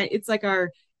it's like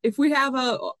if we have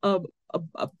a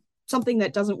something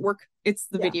that doesn't work, it's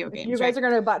the video games. You guys are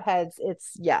going to butt heads.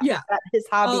 It's his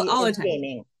hobby is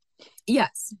gaming.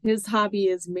 Yes. His hobby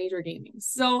is major gaming.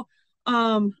 So, he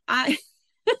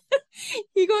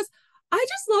goes, I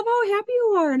just love how happy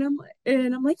you are. And I'm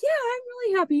like, yeah, I'm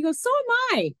really happy. He goes, so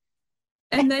am I.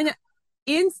 And then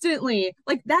instantly,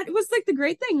 like, that was like the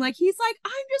great thing. Like, he's like,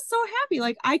 I'm just so happy.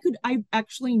 Like I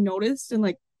actually noticed in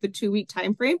like the 2-week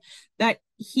time frame that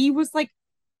he was like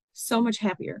so much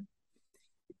happier.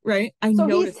 Right. So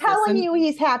he's telling you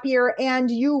he's happier and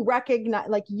you recognize,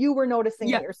 like you were noticing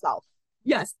it yourself.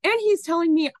 Yes. And he's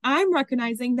telling me I'm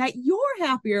recognizing that you're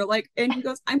happier. Like, and he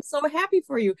goes, I'm so happy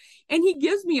for you. And he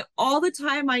gives me all the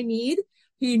time I need.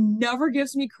 He never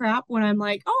gives me crap when I'm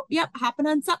like, oh, yep, hopping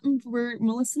on something.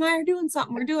 Melissa and I are doing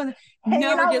something. We're doing it.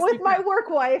 Never gives with me my work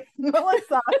wife,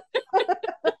 Melissa.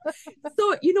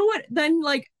 So you know what then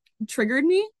like triggered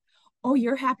me? Oh,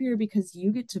 you're happier because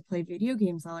you get to play video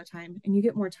games all the time and you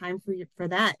get more time for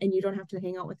that. And you don't have to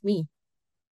hang out with me.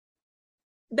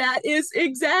 That is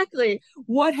exactly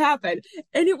what happened.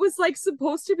 And it was like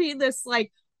supposed to be this,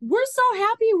 like, we're so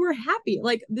happy. We're happy.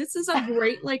 Like, this is a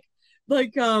great,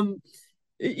 balance.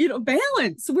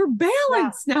 We're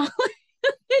balanced now.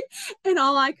 And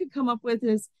all I could come up with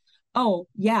is, oh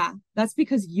yeah, that's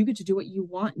because you get to do what you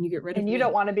want and you get rid of me. And you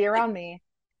don't want to be around me.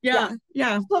 Yeah.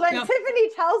 So then Tiffany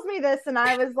tells me this and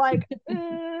I was like,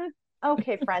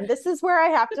 okay, friend, this is where I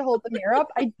have to hold the mirror up.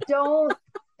 I don't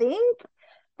think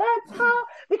that's how,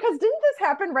 because didn't this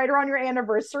happen right around your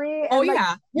anniversary? Oh And like,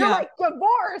 yeah, you're yeah, like,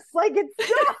 divorce, like it's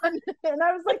done. And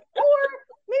I was like, or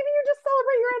maybe you just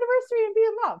celebrate your anniversary and be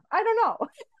in love. I don't know.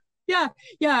 yeah,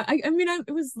 yeah. I mean,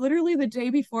 it was literally the day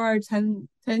before our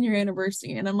 10-year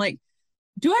anniversary, and I'm like,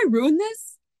 do I ruin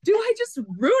this? Do I just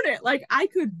ruin it? Like I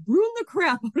could ruin the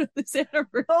crap out of this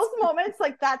anniversary. Those moments,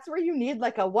 like that's where you need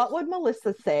like a what would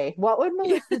Melissa say? What would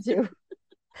Melissa do?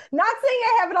 Not saying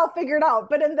I have it all figured out,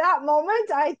 but in that moment,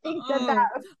 I think that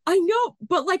I know,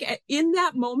 but like in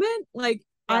that moment, like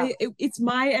yeah, it's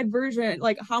my aversion,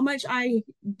 like how much I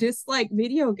dislike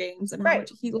video games and how right,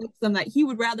 much he likes them, that he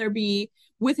would rather be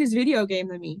with his video game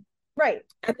than me. right.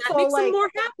 And that So makes him like, more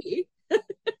happy.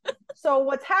 so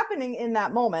what's happening in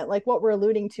that moment, like what we're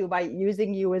alluding to by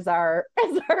using you as our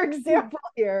as our example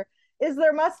here, is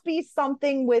there must be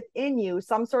something within you,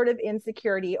 some sort of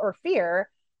insecurity or fear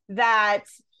that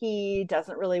he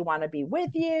doesn't really want to be with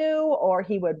you, or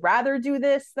he would rather do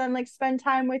this than like spend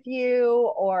time with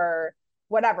you, or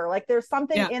whatever. Like there's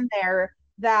something Yeah. in there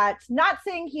that, not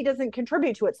saying he doesn't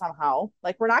contribute to it somehow.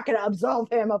 Like we're not going to absolve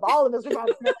him of all of his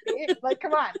responsibility. Like,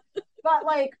 come on. But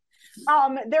like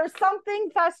there's something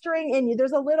festering in you.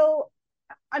 There's a little,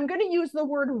 I'm going to use the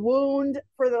word wound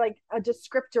for the, like a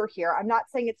descriptor here. I'm not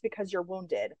saying it's because you're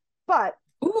wounded, but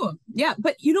Ooh, yeah,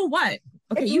 but you know what?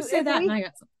 Okay, you say that and I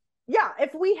got some. yeah,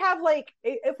 if we have like,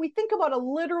 if we think about a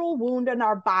literal wound in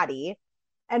our body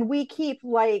and we keep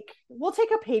like, we'll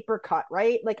take a paper cut,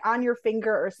 right? Like on your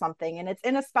finger or something. And it's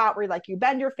in a spot where like you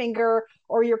bend your finger,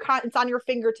 or it's on your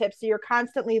fingertips. So you're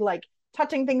constantly like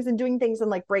touching things and doing things and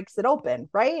like breaks it open,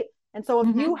 right? And so if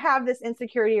you Mm-hmm. have this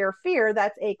insecurity or fear,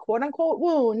 that's a quote unquote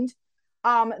wound,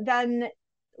 then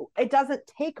it doesn't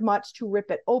take much to rip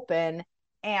it open.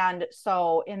 And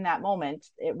so in that moment,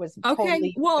 it was Okay,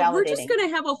 totally well, we're just validating. gonna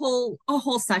have a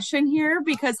whole session here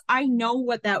because I know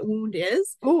what that wound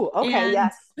is. Ooh, okay, And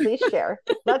yes, please share.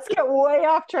 Let's get way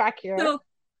off track here. so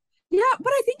yeah,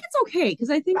 but I think it's okay because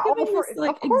I think Oh, giving this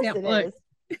like of course it example, like is.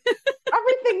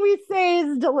 Everything we say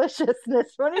is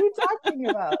deliciousness. What are you talking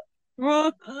about?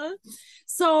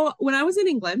 so when I was in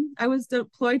England, I was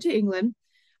deployed to England,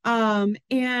 and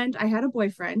I had a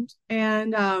boyfriend,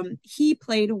 and he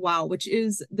played WoW, which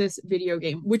is this video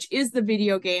game, which is the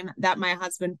video game that my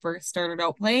husband first started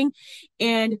out playing,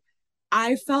 and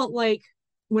I felt like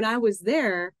when I was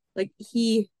there, like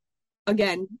he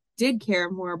again did care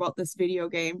more about this video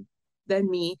game than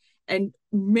me and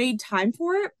made time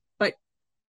for it.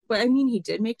 But I mean, he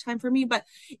did make time for me, but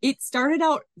it started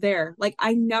out there. Like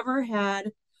I never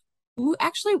had, ooh,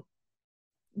 actually,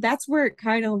 that's where it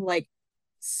kind of like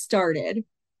started.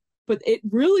 But it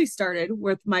really started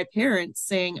with my parents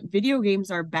saying video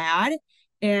games are bad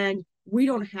and we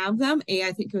don't have them. A,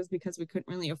 I think it was because we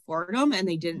couldn't really afford them and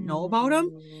they didn't know about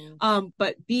them. Mm.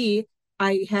 But B,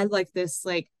 I had like this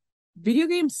like video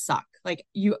games suck. Like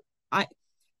I,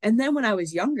 and then when I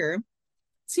was younger,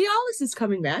 see, all this is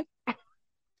coming back.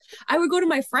 I would go to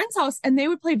my friend's house and they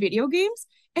would play video games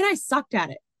and I sucked at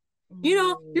it.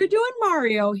 You're Mm. doing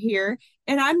Mario here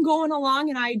and I'm going along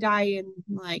and I die in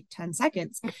like 10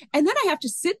 seconds. And then I have to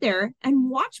sit there and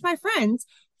watch my friends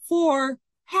for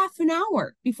half an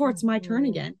hour before it's my turn Mhm.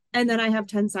 again. And then I have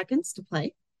 10 seconds to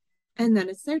play and then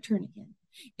it's their turn again.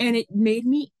 And it made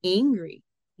me angry,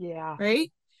 Yeah. right?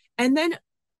 And then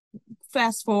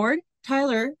fast forward,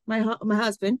 Tyler, my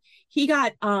husband, he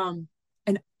got an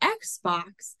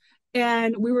Xbox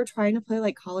and we were trying to play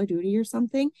like Call of Duty or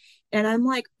something. And I'm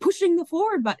like pushing the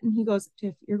forward button. He goes,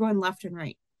 Tiff, you're going left and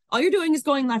right. All you're doing is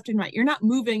going left and right. You're not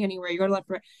moving anywhere. You're going left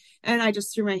and right. And I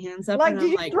just threw my hands up Like, and did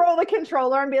I'm you like, throw the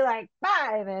controller and be like,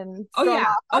 bye, and oh storm yeah.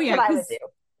 off? Oh That's yeah. what I would do.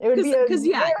 It would be a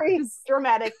Yeah, very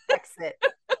dramatic exit.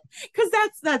 because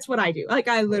that's what I do. Like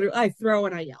I throw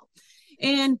and I yell.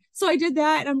 And so I did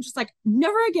that and I'm just like,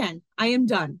 never again. I am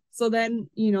done. So then,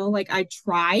 like I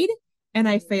tried and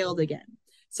I failed again.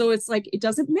 So it's like it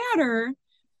doesn't matter.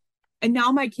 And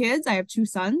now my kids, I have two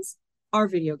sons, are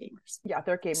video gamers. Yeah,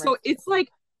 they're gamers So too. it's like,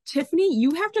 Tiffany,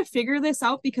 you have to figure this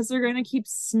out because they're going to keep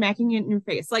smacking it in your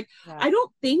face. Like, Yeah. I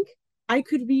don't think I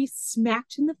could be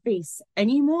smacked in the face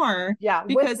anymore Yeah,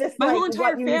 with because this my whole like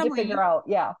entire what you need to family, figure out.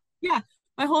 Yeah. yeah,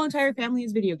 my whole entire family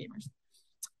is video gamers.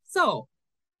 So,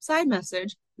 side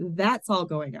message, that's all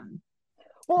going on.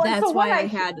 Well, and so That's what why I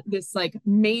had this like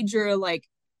major like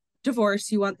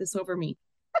divorce. You want this over me?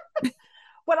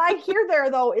 what I hear there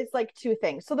though is like two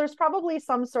things. So there's probably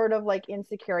some sort of like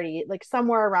insecurity, like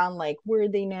somewhere around like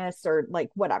worthiness or like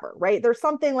whatever, right? There's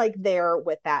something like there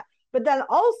with that. But then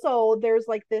also there's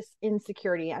like this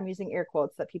insecurity, I'm using air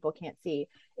quotes that people can't see,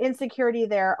 insecurity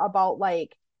there about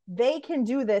like they can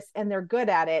do this and they're good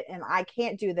at it, and I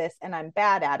can't do this and I'm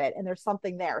bad at it, and there's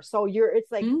something there. So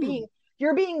it's like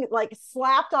you're being like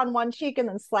slapped on one cheek and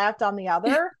then slapped on the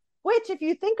other, which, if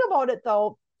you think about it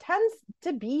though, tends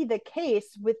to be the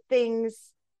case with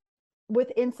things,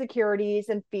 with insecurities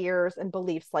and fears and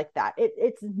beliefs like that.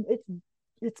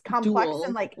 It's complex. Dual,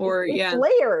 and like it's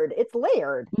layered. It's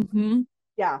layered. Mm-hmm.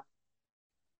 Yeah.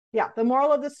 The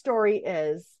moral of the story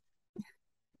is,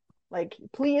 like,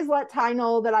 please let Ty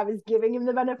know that I was giving him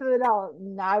the benefit of the doubt.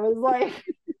 And I was like,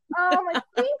 I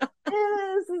think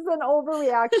this is an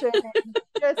overreaction.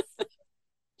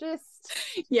 Just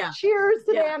cheers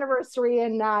to the anniversary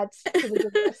and not to the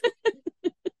divorce.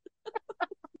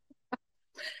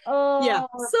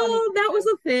 So that was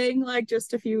a thing like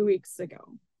just a few weeks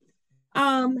ago.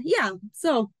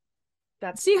 So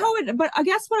that's see how it, but I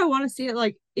guess what I want to see it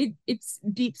like it's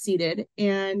deep seated,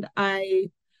 and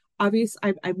I've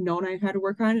known I've had to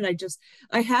work on it.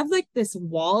 I have like this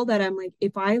wall that I'm like,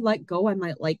 if I let go, I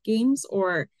might like games,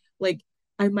 or like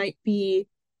I might be.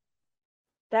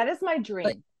 That is my dream.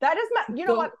 Like, that is my, you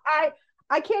know what? I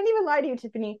can't even lie to you,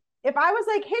 Tiffany. If I was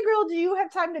like, hey girl, do you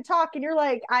have time to talk? And you're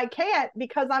like, I can't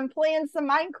because I'm playing some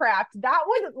Minecraft. That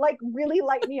would like really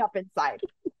light me up inside.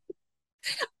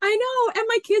 I know. And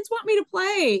my kids want me to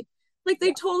play. Like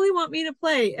they totally want me to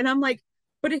play. And I'm like,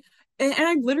 and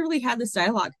I literally had this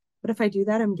dialogue. But if I do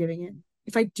that, I'm giving in.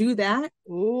 If I do that,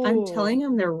 I'm telling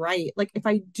them they're right. Like if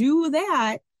I do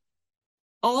that,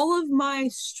 all of my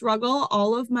struggle,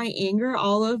 all of my anger,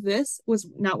 all of this was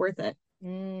not worth it.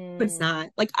 But it's not.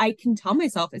 Like I can tell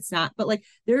myself it's not, but like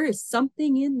there is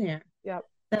something in there. Yep.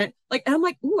 That like, and I'm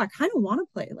like, ooh, I kind of want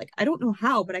to play. Like I don't know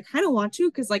how, but I kind of want to,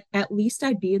 because like at least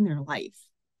I'd be in their life.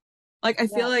 Like I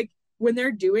feel like when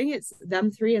they're doing it, it's them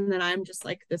three, and then I'm just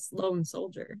like this lone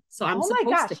soldier. So I'm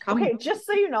supposed to come. Okay, just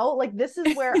so you know, like this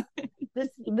is where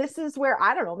this is where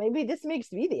I don't know, maybe this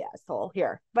makes me the asshole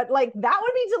here, but like that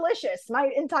would be delicious.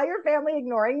 My entire family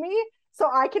ignoring me so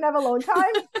I can have alone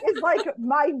time is like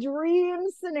my dream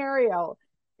scenario.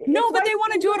 No, but they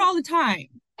want to do it all the time.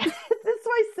 This is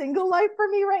why single life for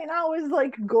me right now is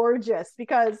like gorgeous,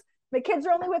 because my kids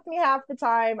are only with me half the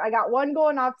time. I got one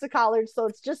going off to college, so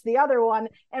it's just the other one.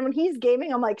 And when he's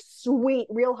gaming, I'm like, sweet,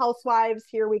 Real Housewives,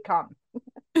 here we come.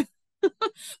 But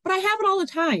I have it all the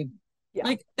time. Yeah.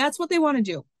 Like that's what they want to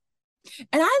do.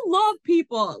 And I love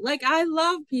people. Like I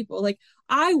love people. Like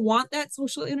I want that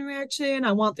social interaction.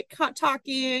 I want the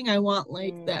talking. I want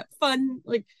like that fun,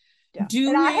 like doing.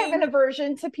 And I have an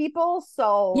aversion to people.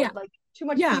 So like too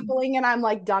much peopling, and I'm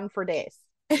like done for days.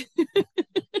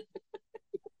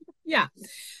 Yeah.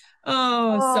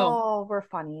 So we're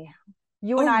funny.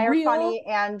 You and I are funny,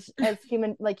 and as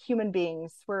human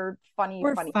beings, we're funny.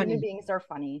 Human beings are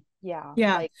funny. Yeah.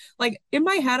 Yeah. Like in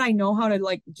my head, I know how to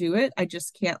like do it. I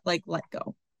just can't like let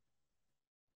go.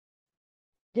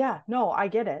 Yeah, no, I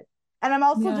get it. And I'm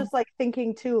also just like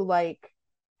thinking too, like,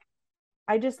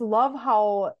 I just love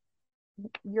how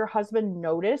your husband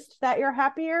noticed that you're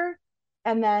happier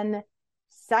and then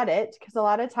said it, because a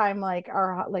lot of time like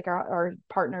our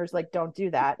partners like don't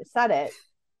do that. Said it.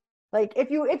 Like if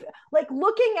like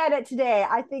looking at it today,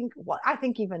 I think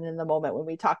even in the moment when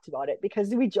we talked about it, because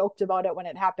we joked about it when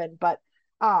it happened, but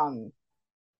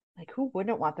like who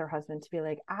wouldn't want their husband to be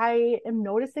like, I am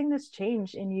noticing this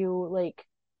change in you, like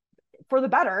for the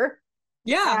better.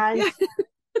 Yeah. And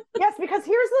yes, because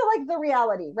here's the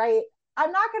reality, right?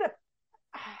 I'm not gonna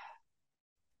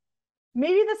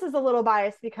maybe this is a little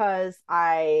biased because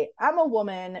I am a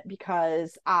woman,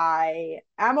 because I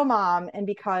am a mom, and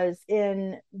because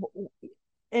in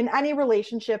any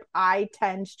relationship I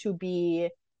tend to be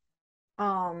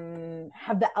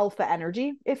have the alpha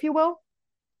energy, if you will.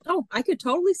 Oh, I could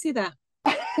totally see that.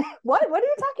 What are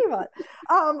you talking about?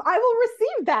 I will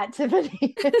receive that,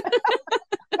 Tiffany.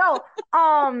 No,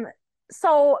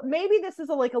 so maybe this is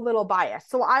a little biased.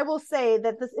 So I will say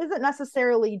that this isn't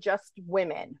necessarily just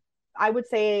women. I would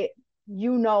say,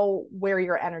 where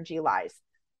your energy lies.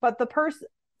 But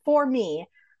for me,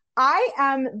 I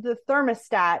am the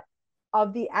thermostat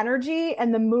of the energy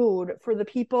and the mood for the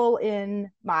people in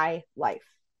my life.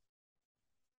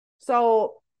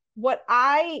 So what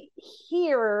I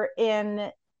hear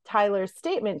in Tyler's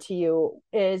statement to you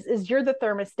is you're the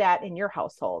thermostat in your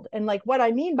household. And like what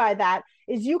I mean by that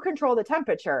is you control the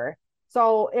temperature.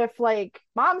 So if like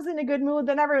mom's in a good mood,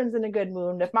 then everyone's in a good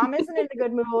mood. If mom isn't in a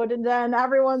good mood, and then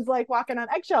everyone's like walking on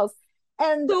eggshells.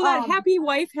 And so that happy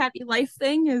wife, happy life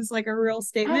thing is like a real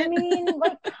statement. I mean,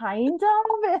 like kind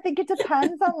of. I think it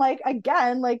depends on like,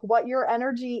 again, like what your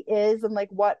energy is and like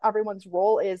what everyone's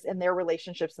role is in their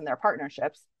relationships and their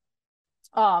partnerships.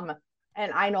 And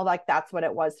I know like that's what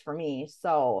it was for me.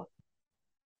 So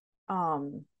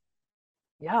um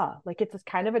yeah, like it's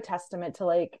kind of a testament to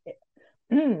like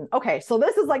okay, so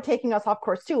this is like taking us off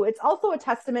course too. It's also a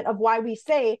testament of why we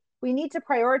say we need to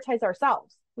prioritize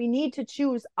ourselves. We need to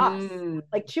choose us, Mm.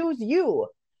 like choose you.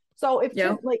 So if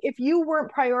Yeah. like if you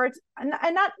weren't prioritized, and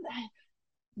not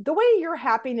the way your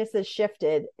happiness is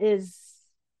shifted is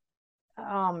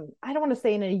I don't want to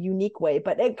say in a unique way,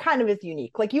 but it kind of is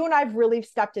unique. Like you and I've really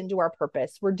stepped into our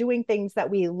purpose. We're doing things that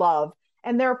we love,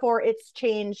 and therefore it's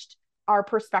changed our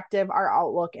perspective, our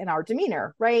outlook, and our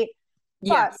demeanor, right?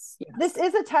 But Yes. this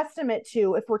Yes. is a testament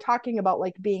to, if we're talking about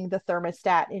like being the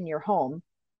thermostat in your home,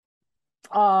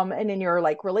 and in your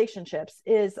like relationships,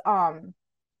 is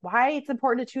why it's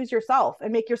important to choose yourself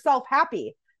and make yourself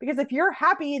happy. Because if you're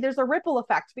happy, there's a ripple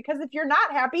effect. Because if you're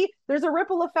not happy, there's a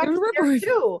ripple effect there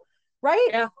too, right?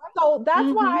 Yeah. So that's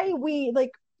Mm-hmm. why we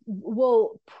like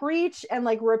will preach and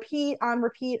like repeat on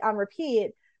repeat on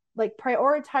repeat, like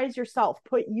prioritize yourself,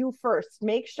 put you first,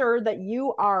 make sure that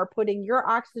you are putting your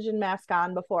oxygen mask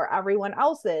on before everyone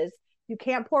else's. You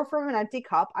can't pour from an empty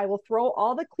cup. I will throw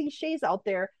all the cliches out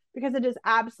there because it is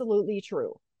absolutely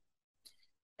true.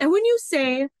 And when you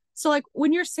say, so like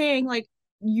when you're saying like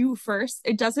you first,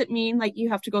 it doesn't mean like you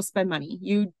have to go spend money.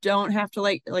 You don't have to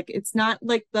like it's not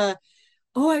like the,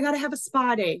 oh, I gotta have a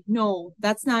spa day. No,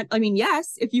 that's not, I mean,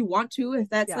 yes, if you want to, if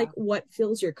that's like Yeah. what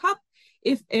fills your cup,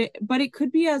 if it, but it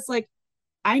could be as like,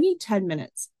 I need 10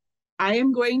 minutes. I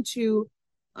am going to,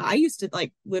 I used to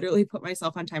like literally put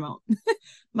myself on timeout.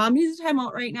 Mom needs a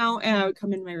timeout right now. And I would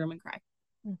come in my room and cry.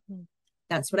 Mm-hmm.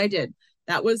 That's what I did.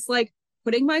 That was like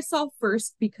putting myself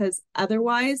first because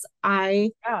otherwise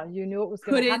I Yeah, you knew it was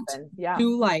going to couldn't happen. Yeah.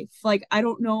 do life. Like, I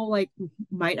don't know, like,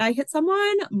 might I hit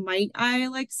someone? Might I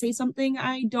like say something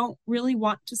I don't really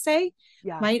want to say?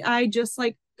 Yeah. Might I just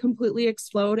like completely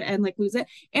explode and like lose it?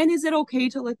 And is it okay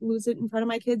to like lose it in front of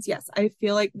my kids? Yes. I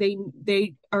feel like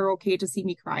they are okay to see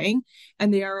me crying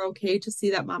and they are okay to see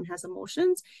that mom has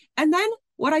emotions. And then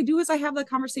what I do is I have the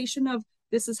conversation of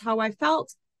this is how I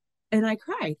felt and I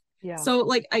cried. Yeah. So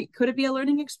like I could it be a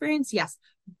learning experience? Yes.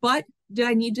 But did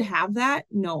I need to have that?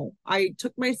 No. I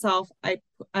took myself,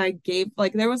 I gave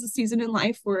like there was a season in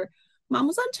life where mom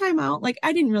was on timeout. Like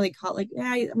I didn't really call it like yeah,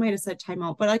 I might have said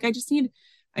timeout, but like I just need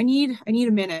I need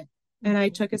a minute. And I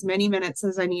Mm-hmm. took as many minutes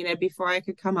as I needed before I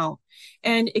could come out.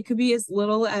 And it could be as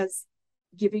little as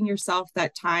giving yourself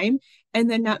that time and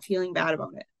then not feeling bad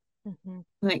about it. Mm-hmm.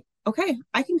 Like, okay,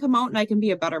 I can come out and I can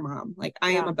be a better mom. Like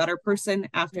I am Yeah. a better person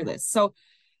after Yeah. this. So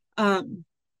um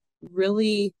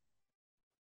really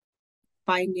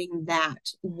finding that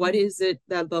what Mm-hmm. is it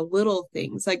that the little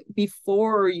things like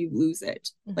before you lose it,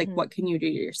 like Mm-hmm. what can you do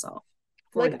to yourself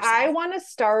for Like I yourself. want to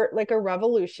start like a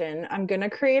revolution. I'm going to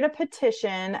create a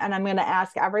petition and I'm going to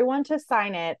ask everyone to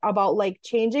sign it about like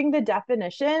changing the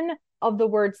definition of the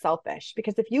word selfish.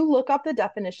 Because if you look up the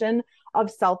definition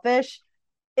of selfish,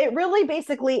 it really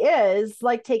basically is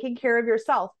like taking care of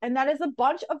yourself. And that is a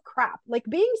bunch of crap. Like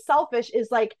being selfish is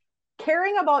like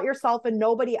caring about yourself and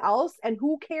nobody else. And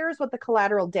who cares what the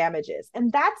collateral damage is?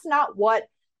 And that's not what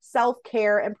self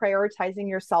care and prioritizing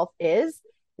yourself is.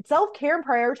 Self care and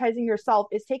prioritizing yourself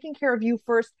is taking care of you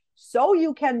first so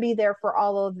you can be there for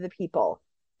all of the people.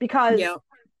 Because Yeah.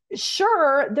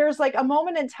 sure, there's like a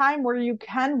moment in time where you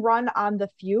can run on the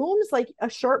fumes, like a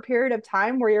short period of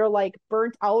time where you're like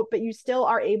burnt out, but you still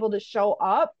are able to show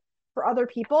up for other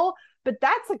people. But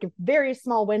that's like a very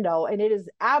small window and it is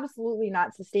absolutely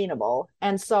not sustainable.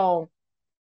 And so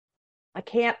I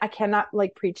cannot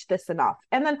like preach this enough.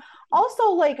 And then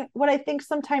also, like, what I think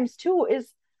sometimes too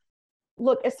is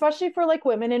look, especially for like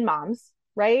women and moms,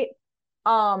 right?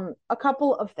 A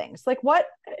couple of things. Like what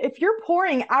if you're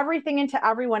pouring everything into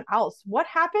everyone else? What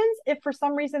happens if for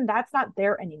some reason that's not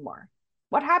there anymore?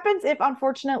 What happens if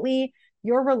unfortunately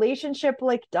your relationship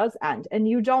like does end and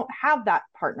you don't have that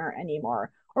partner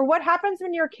anymore? Or what happens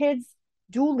when your kids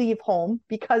do leave home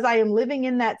because I am living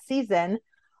in that season?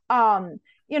 Um,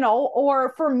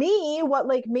 or for me, what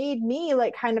like made me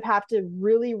like kind of have to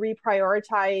really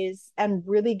reprioritize and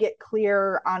really get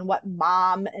clear on what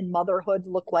mom and motherhood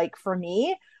look like for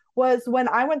me was when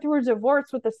I went through a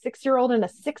divorce with a 6 year old and a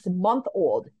 6 month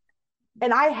old.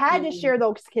 And I had to share Mm.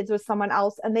 those kids with someone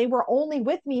else, and they were only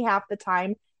with me half the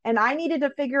time. And I needed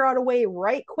to figure out a way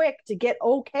right quick to get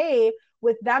okay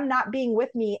with them not being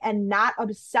with me and not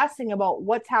obsessing about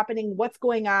what's happening, what's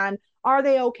going on. Are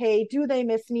they okay? Do they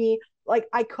miss me? Like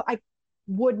I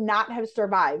would not have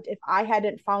survived if I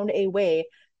hadn't found a way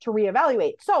to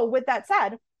reevaluate. So with that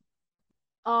said,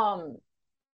 um,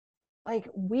 like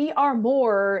we are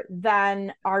more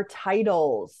than our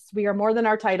titles. We are more than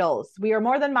our titles. We are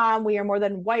more than mom. We are more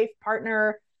than wife,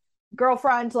 partner,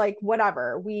 girlfriend, like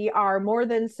whatever. We are more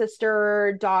than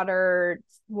sister, daughter,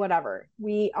 whatever.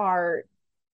 We are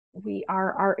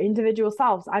our individual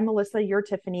selves. I'm Melissa, you're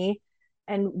Tiffany.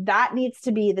 And that needs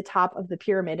to be the top of the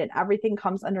pyramid, and everything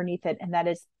comes underneath it. And that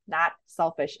is not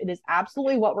selfish. It is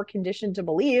absolutely what we're conditioned to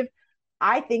believe.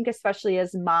 I think, especially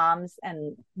as moms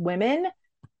and women.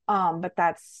 But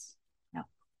that's no,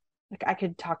 like I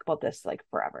could talk about this like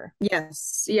forever.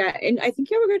 Yes. Yeah. And I think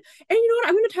you have a good, and you know what?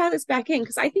 I'm going to tie this back in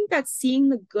because I think that's seeing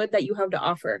the good that you have to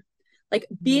offer. Like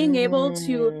being able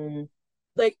to, Mm,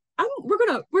 like, we're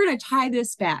gonna tie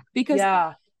this back because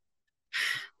yeah,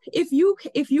 if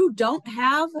you don't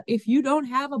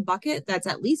have a bucket that's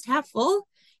at least half full,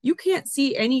 you can't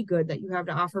see any good that you have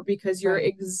to offer because you're right.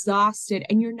 exhausted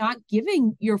and you're not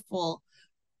giving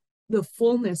the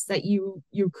fullness that you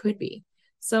could be.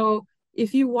 So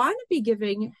if you want to be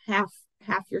giving half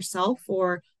yourself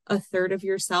or a third of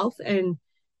yourself and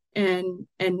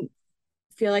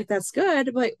feel like that's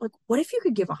good, but like what if you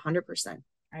could give 100%?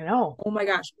 I know. Oh my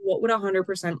gosh, what would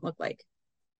 100% look like?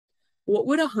 What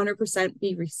would 100%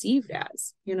 be received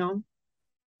as, you know?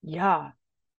 Yeah.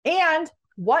 And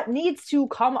what needs to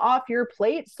come off your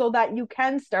plate so that you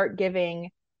can start giving,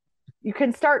 you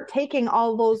can start taking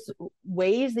all those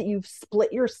ways that you've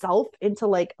split yourself into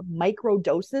like micro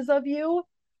doses of you.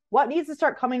 What needs to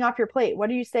start coming off your plate? What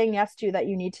are you saying yes to that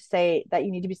you need to say that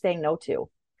you need to be saying no to?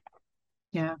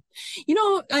 Yeah. You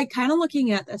know, like kind of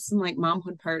looking at this and like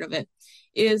momhood part of it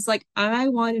is like I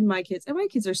wanted my kids, and my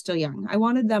kids are still young. I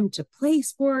wanted them to play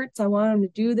sports. I wanted them to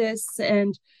do this.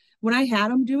 And when I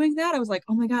had them doing that, I was like,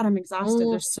 oh my God, I'm exhausted.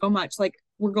 Mm. There's so much. Like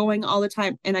we're going all the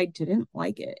time. And I didn't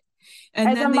like it. And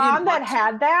As a then they didn't mom that want to.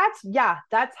 had that, yeah,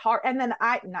 that's hard. And then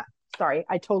not sorry,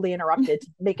 I totally interrupted to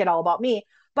make it all about me.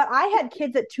 But I had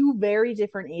kids at two very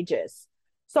different ages.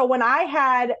 So when I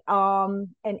had an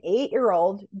 8-year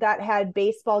old that had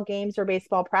baseball games or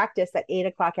baseball practice at 8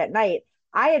 o'clock at night,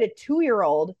 I had a 2-year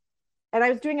old and I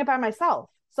was doing it by myself.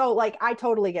 So like I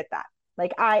totally get that.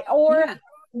 Like or Yeah.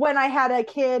 when I had a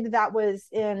kid that was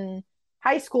in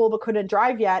high school but couldn't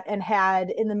drive yet and had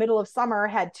in the middle of summer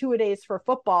had 2 a days for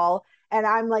football, and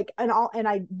I'm like and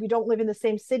I we don't live in the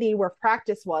same city where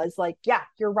practice was, like yeah,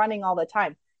 you're running all the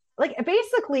time. Like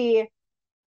basically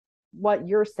what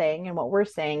you're saying and what we're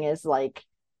saying is like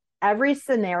every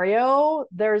scenario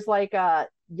there's like a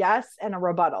yes and a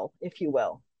rebuttal, if you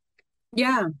will.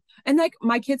 Yeah. And like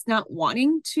my kids not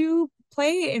wanting to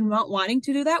play and not wanting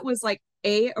to do that was like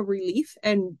a relief,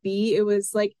 and B, it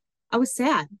was like I was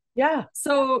sad. Yeah.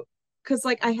 So, because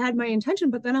like I had my intention,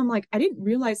 but then I'm like, I didn't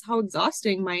realize how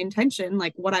exhausting my intention,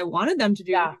 like what I wanted them to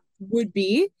do, Yeah. would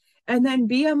be. And then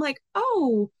B, I'm like,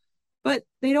 oh, but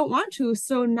they don't want to.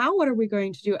 So now what are we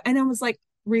going to do? And I was like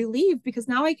relieved because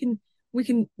now we can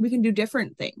do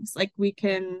different things. Like we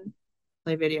can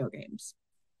play video games.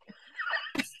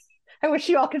 I wish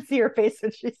you all could see her face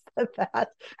when she said that.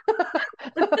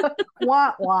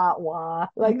 Wah, wah, wah.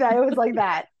 Like that. It was like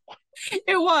that.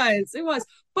 It was.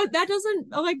 But that doesn't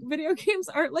like video games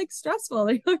aren't like stressful.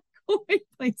 They're like going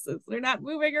places. They're not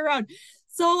moving around.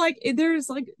 So like there's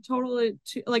like totally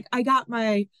like I got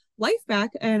my life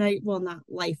back, and I well not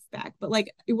life back, but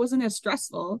like it wasn't as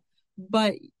stressful.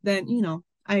 But then,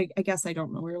 I guess I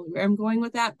don't know where I'm going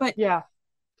with that. But Yeah.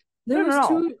 there No, no, was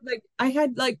no. two like I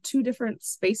had like two different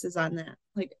spaces on that.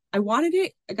 Like I wanted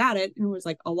it, I got it, and it was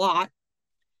like a lot.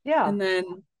 Yeah. And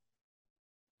then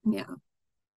yeah.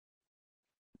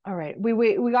 All right. We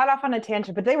got off on a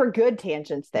tangent, but they were good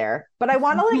tangents there. But I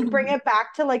want to like bring it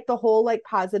back to like the whole like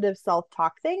positive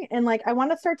self-talk thing. And like I want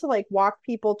to start to like walk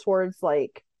people towards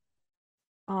like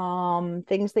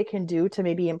things they can do to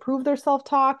maybe improve their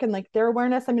self-talk and like their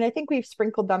awareness. I mean, I think we've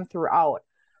sprinkled them throughout.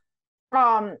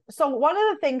 So one of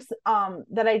the things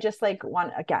that I just like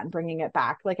want, again, bringing it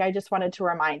back, like I just wanted to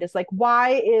remind is like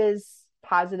why is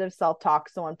positive self-talk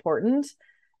so important?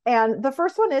 And the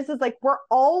first one is like we're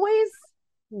always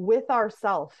with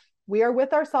ourselves. We are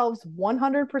with ourselves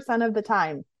 100% of the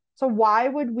time. So why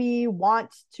would we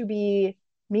want to be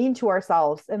mean to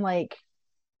ourselves? And like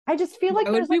I just feel Why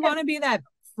like would we want to be that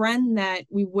friend that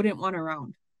we wouldn't want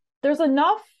around? there's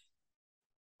enough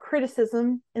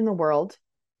criticism in the world.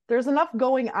 There's enough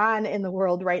going on in the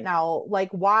world right now.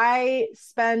 Like, why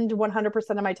spend 100%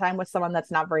 of my time with someone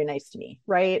that's not very nice to me?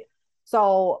 Right.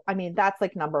 So, I mean, that's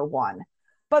like number one.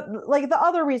 But like the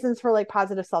other reasons for like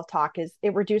positive self talk is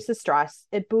it reduces stress,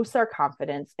 it boosts our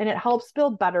confidence, and it helps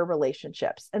build better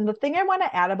relationships. And the thing I want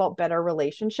to add about better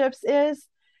relationships is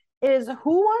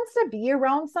who wants to be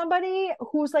around somebody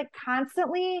who's like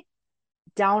constantly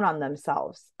down on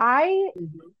themselves? I Mhm.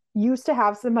 used to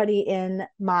have somebody in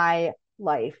my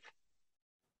life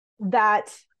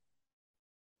that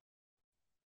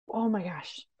oh my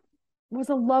gosh, was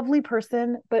a lovely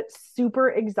person, but super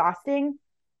exhausting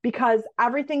because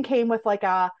everything came with like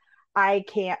a, I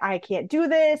can't do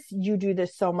this. You do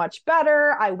this so much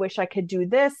better. I wish I could do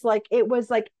this. Like it was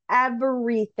like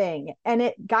everything. And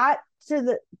it got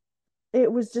to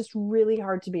it was just really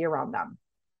hard to be around them.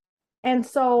 And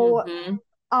so,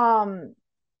 Mm-hmm. um,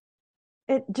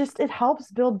 it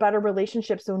helps build better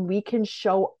relationships when we can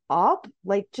show up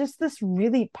like just this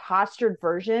really postured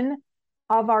version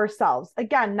of ourselves.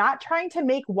 Again, not trying to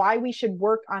make why we should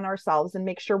work on ourselves and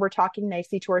make sure we're talking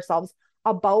nicely to ourselves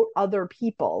about other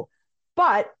people.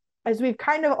 But as we've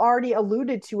kind of already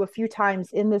alluded to a few times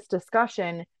in this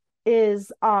discussion,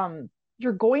 is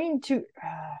you're going to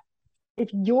if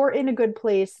you're in a good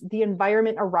place, the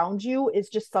environment around you is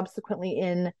just subsequently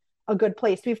in a good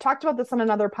place. We've talked about this on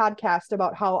another podcast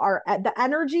about how the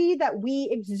energy that we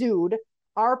exude,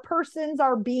 our persons,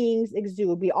 our beings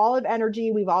exude. We all have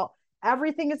energy.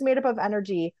 Everything is made up of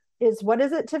energy. Is what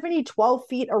is it, Tiffany? 12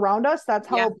 feet around us. That's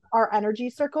how our energy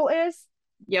circle is.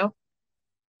 Yep.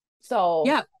 So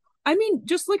yeah. I mean,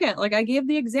 just look at, like, I gave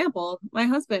the example, my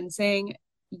husband saying,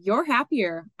 "You're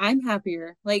happier, I'm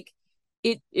happier." Like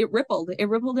it rippled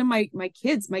in my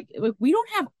kids. Like, we don't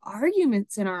have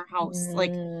arguments in our house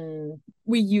like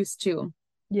we used to.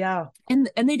 Yeah. And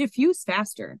they diffuse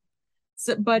faster.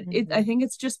 So, but I think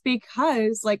it's just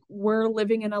because like we're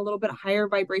living in a little bit higher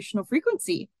vibrational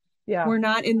frequency. Yeah. We're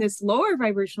not in this lower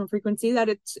vibrational frequency that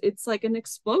it's like an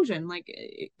explosion. Like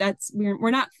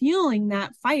we're not feeling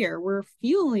that fire. We're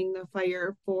feeling the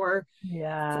fire for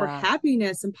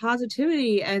happiness and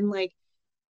positivity, and like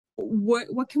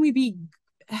what can we be,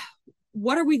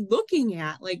 what are we looking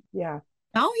at? Like, now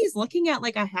he's looking at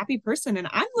like a happy person, and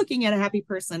I'm looking at a happy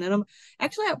person, and I'm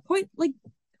actually at a point like,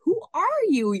 who are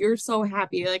you? You're so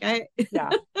happy. Like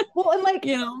well, and like,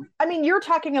 I mean, you're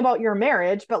talking about your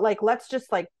marriage, but like, let's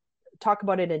just like talk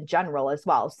about it in general as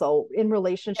well. So in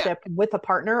relationship with a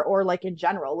partner, or like in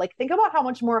general, like think about how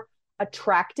much more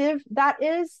attractive that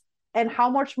is and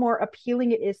how much more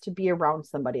appealing it is to be around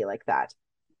somebody like that.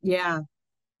 Yeah.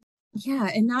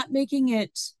 And not making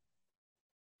it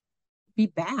be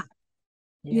bad,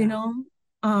 not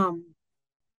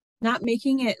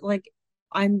making it like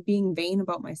I'm being vain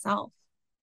about myself,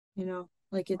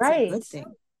 like it's a good thing.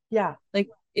 Yeah. Like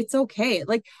it's okay.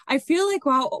 Like I feel like,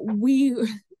 wow, we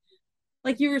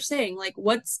like you were saying, like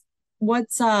what's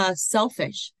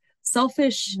selfish.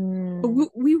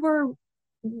 We were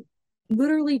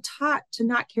literally taught to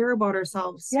not care about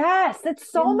ourselves. Yes, it's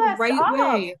so messed up.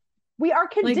 Way. We are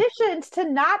conditioned to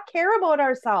not care about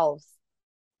ourselves.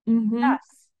 Yes.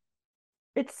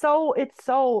 It's so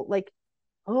like,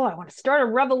 oh, I want to start a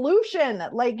revolution.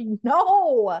 Like,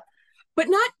 no. But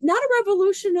not a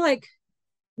revolution like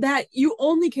that you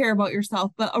only care about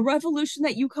yourself, but a revolution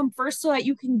that you come first so that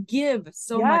you can give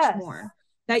so much more,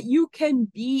 that you can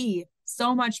be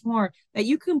so much more, that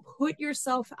you can put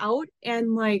yourself out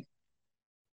and like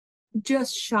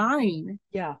just shine.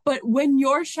 Yeah. But when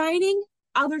you're shining,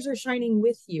 others are shining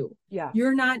with you. Yeah.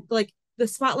 You're not like, the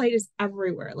spotlight is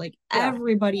everywhere. Like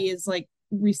everybody is like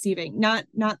receiving, not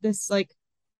this like,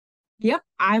 yep,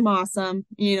 I'm awesome,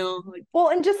 like, well,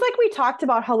 and just like we talked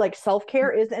about how like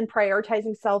self-care is, and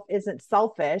prioritizing self isn't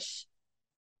selfish,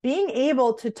 being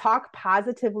able to talk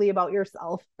positively about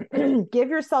yourself, give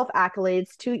yourself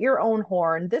accolades, toot your own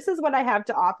horn. This is what I have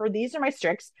to offer. These are my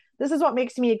strengths. This is what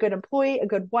makes me a good employee, a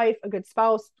good wife, a good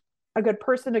spouse, a good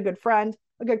person, a good friend,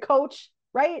 a good coach,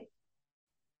 right?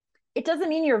 It doesn't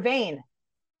mean you're vain.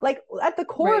 Like at the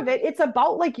core of it, it's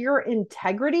about like your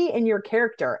integrity and your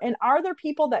character. And are there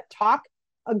people that talk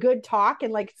a good talk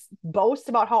and like boast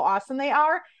about how awesome they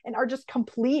are and are just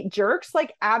complete jerks?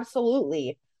 Like,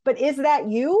 absolutely. But is that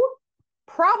you?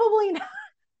 Probably not.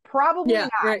 Probably not.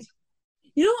 Right.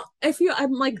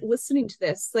 I'm like listening to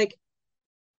this, like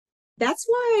that's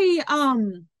why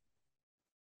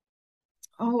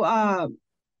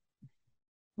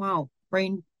wow,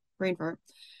 brain fart.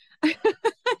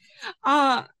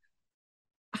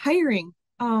 Hiring,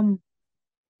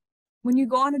 when you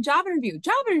go on a job interviews.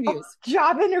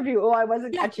 Job interview. Oh, I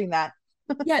wasn't catching that.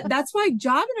 Yeah, that's why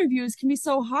job interviews can be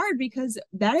so hard, because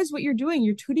that is what you're doing.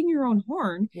 You're tooting your own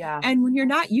horn. Yeah. And when you're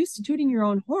not used to tooting your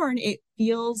own horn, it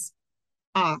feels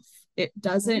off. It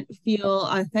doesn't feel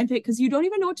authentic, because you don't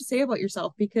even know what to say about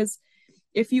yourself. Because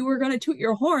if you were going to toot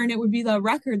your horn, it would be the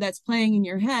record that's playing in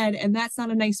your head, and that's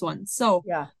not a nice one. So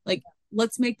like,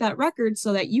 let's make that record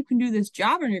so that you can do this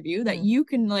job interview, that you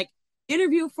can like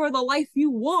interview for the life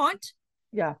you want.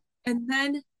 Yeah. And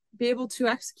then be able to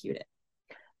execute it.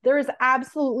 There is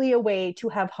absolutely a way to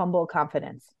have humble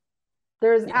confidence.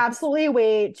 There's absolutely a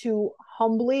way to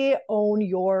humbly own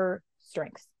your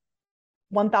strengths.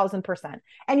 1000%.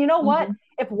 And you know what?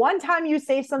 If one time you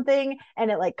say something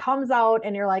and it like comes out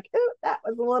and you're like, ooh, that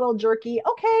was a little jerky.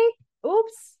 Okay.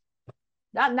 Oops.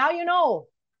 Now you know.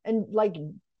 And like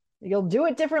you'll do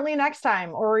it differently next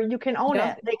time, or you can own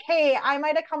it. Like, hey, I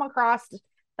might have come across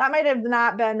that might have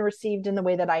not been received in the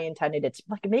way that I intended it to.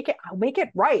 Like make it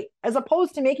right, as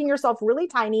opposed to making yourself really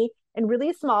tiny and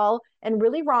really small and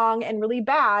really wrong and really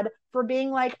bad for being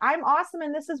like, I'm awesome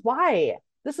and this is why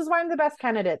I'm the best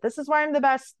candidate. This is why I'm the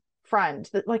best friend.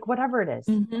 Like whatever it is.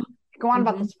 Go on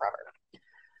about this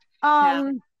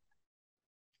forever.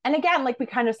 And again, like we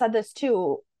kind of said this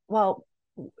too. Well,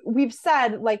 we've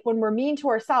said like when we're mean to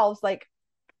ourselves, like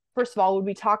first of all, would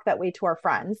we talk that way to our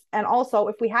friends? And also,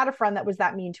 if we had a friend that was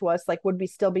that mean to us, like, would we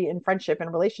still be in friendship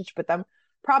and relationship with them?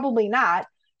 Probably not.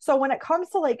 So when it comes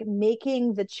to like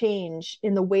making the change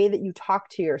in the way that you talk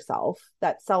to yourself,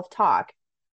 that self-talk,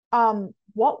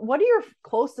 what do your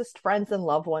closest friends and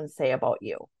loved ones say about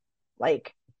you?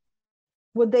 Like,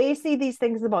 would they see these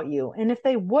things about you? And if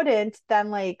they wouldn't,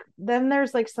 then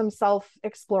there's like some self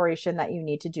exploration that you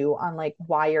need to do on like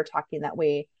why you're talking that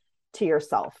way to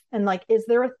yourself. And like, is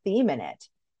there a theme in it?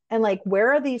 And like,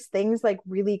 where are these things like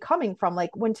really coming from?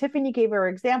 Like when Tiffany gave her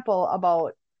example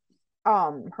about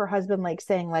her husband like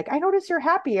saying like, I notice you're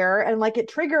happier, and like it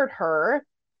triggered her.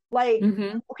 Like,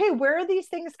 okay, where are these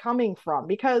things coming from?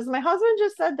 Because my husband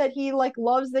just said that he like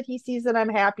loves that he sees that I'm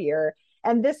happier,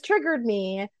 and this triggered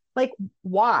me. Like,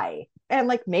 why? And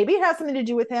like maybe it has something to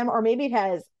do with him, or maybe it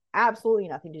has absolutely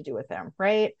nothing to do with him,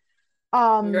 right?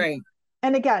 Right.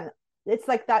 And again, it's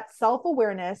like that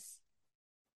self-awareness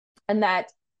and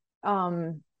that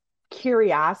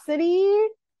curiosity,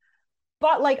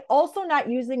 but like also not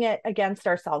using it against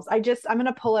ourselves. I'm going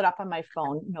to pull it up on my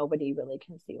phone. Nobody really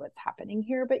can see what's happening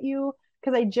here but you,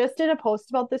 because I just did a post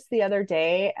about this the other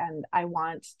day, and I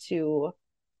want to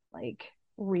like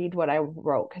read what I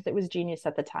wrote because it was genius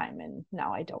at the time and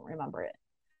now I don't remember it.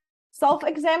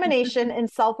 Self-examination and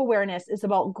self-awareness is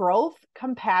about growth,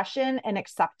 compassion, and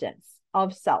acceptance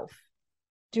of self.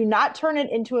 Do not turn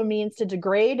it into a means to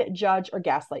degrade, judge, or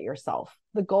gaslight yourself.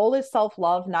 The goal is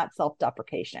self-love, not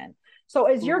self-deprecation. So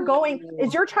as you're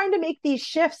trying to make these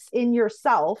shifts in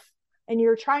yourself, and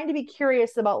you're trying to be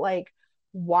curious about like,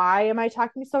 why am I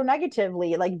talking so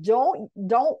negatively? Like, don't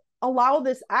allow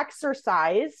this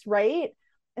exercise, right?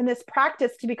 And this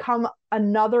practice to become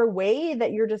another way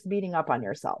that you're just beating up on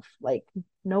yourself. Like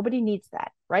nobody needs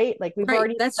that, right? Like we've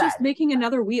already that's just making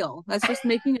another wheel. That's just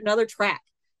making another track.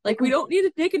 Like we don't need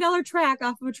to take another track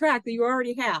off of a track that you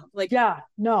already have. Like,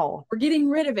 no, we're getting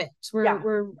rid of it.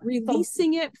 We're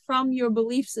releasing it from your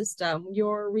belief system.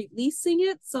 You're releasing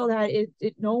it so that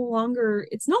it's no longer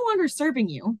serving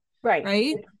you.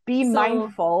 Right. Be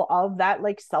mindful of that,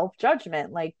 like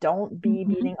self-judgment. Like don't be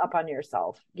beating up on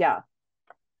yourself. Yeah.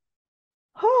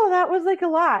 Oh, that was like a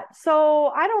lot. So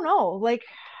I don't know. Like,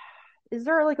 is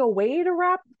there like a way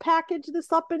to package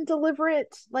this up and deliver it?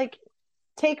 Like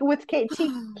take with key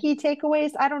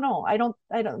takeaways. I don't know.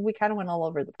 We kind of went all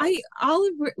over the place.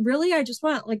 I just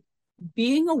want like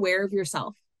being aware of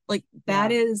yourself. Like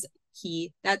that is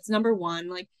key. That's number one.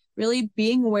 Like really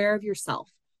being aware of yourself,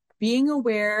 being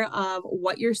aware of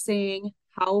what you're saying,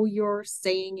 how you're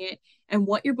saying it, and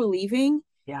what you're believing.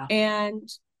 Yeah. And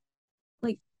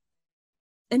like,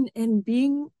 and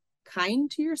being kind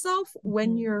to yourself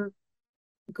when you're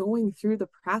going through the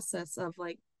process of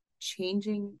like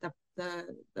changing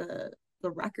the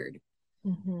record,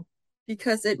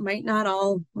 because it might not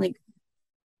all like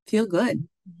feel good.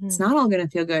 It's not all going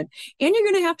to feel good, and you're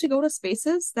going to have to go to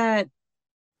spaces that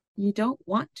you don't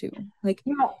want to. Like,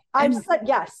 I've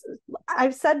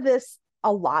said this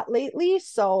a lot lately,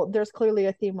 so there's clearly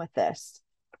a theme with this.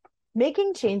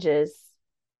 Making changes,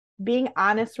 being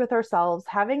honest with ourselves,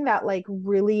 having that like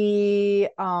really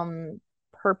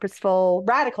purposeful,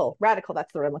 radical, that's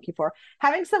the word I'm looking for.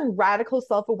 Having some radical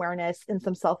self-awareness and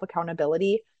some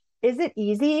self-accountability. Is it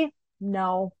easy?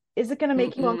 No. Is it going to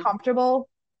make you uncomfortable?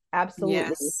 Absolutely.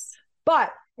 Yes.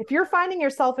 But if you're finding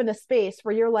yourself in a space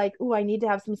where you're like, ooh, I need to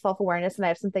have some self-awareness and I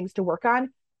have some things to work on,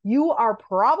 you are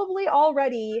probably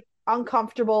already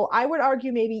uncomfortable. I would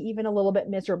argue maybe even a little bit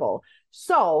miserable.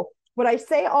 So what I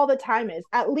say all the time is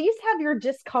at least have your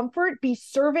discomfort be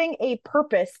serving a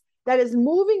purpose that is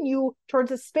moving you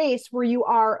towards a space where you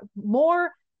are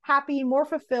more happy, more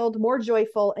fulfilled, more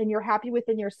joyful, and you're happy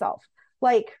within yourself.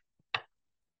 Like,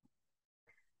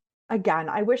 again,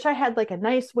 I wish I had like a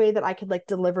nice way that I could like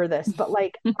deliver this, but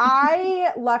like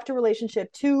I left a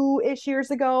relationship 2-ish years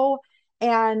ago,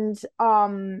 and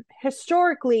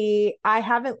historically I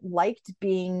haven't liked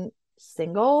being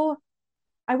single.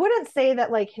 I wouldn't say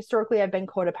that like historically I've been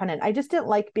codependent. I just didn't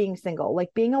like being single.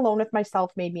 Like being alone with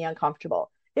myself made me uncomfortable.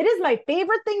 It is my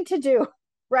favorite thing to do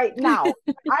right now.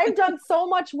 I've done so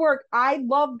much work. I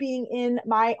love being in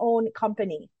my own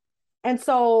company. And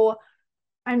so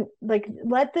I'm like,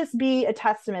 let this be a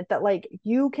testament that like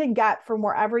you can get from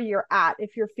wherever you're at.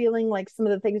 If you're feeling like some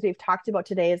of the things we've talked about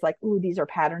today is like, ooh, these are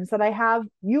patterns that I have,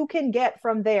 you can get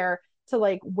from there to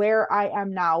like where I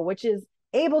am now, which is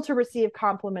able to receive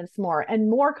compliments more and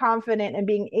more confident and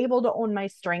being able to own my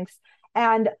strengths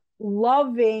and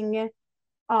loving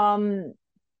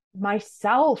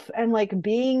myself and like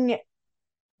being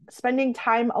spending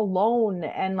time alone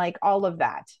and like all of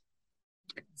that.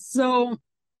 So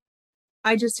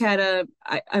I just had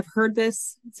I've heard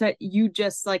this, so you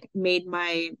just like made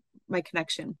my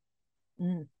connection.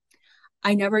 Mm.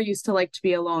 I never used to like to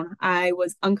be alone. I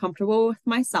was uncomfortable with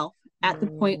myself at the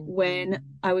point when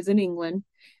I was in England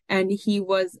and he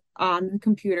was on the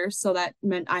computer, so that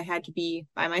meant I had to be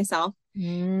by myself.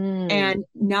 And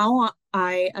now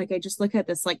I just look at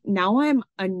this like now I'm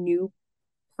a new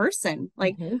person.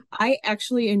 Like I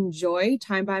actually enjoy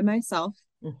time by myself.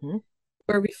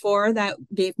 Where before that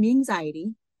gave me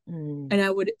anxiety and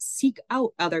I would seek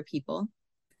out other people.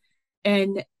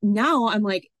 And now I'm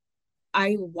like,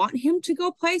 I want him to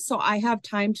go play so I have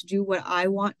time to do what I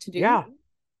want to do. Yeah.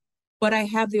 But I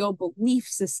have the old belief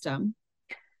system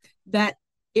that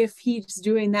if he's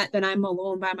doing that, then I'm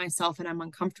alone by myself and I'm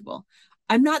uncomfortable.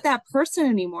 I'm not that person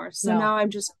anymore. So now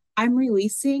I'm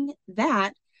releasing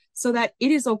that so that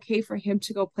it is okay for him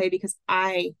to go play because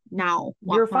I now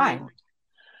want You're fine.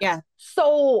 Yeah.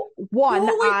 So one,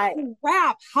 holy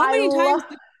crap. How many times?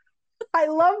 I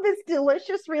love this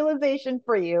delicious realization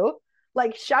for you.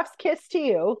 Like chef's kiss to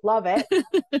you. Love it.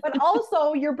 But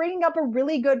also you're bringing up a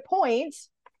really good point.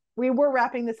 We were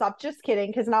wrapping this up. Just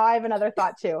kidding. Cause now I have another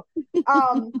thought too.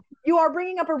 You are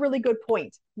bringing up a really good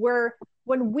point where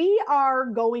when we are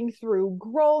going through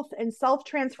growth and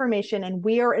self-transformation and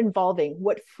we are evolving,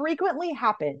 what frequently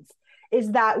happens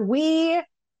is that we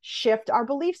shift our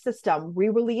belief system. We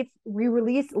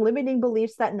release limiting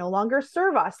beliefs that no longer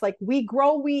serve us. Like we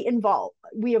grow, we evolve,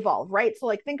 right? So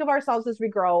like think of ourselves as we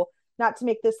grow, not to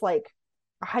make this like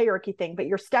a hierarchy thing, but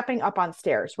you're stepping up on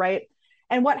stairs, right?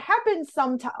 And what happens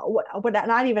sometimes, what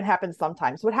not even happens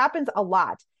sometimes, what happens a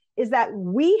lot is that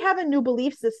we have a new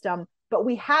belief system, but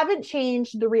we haven't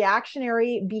changed the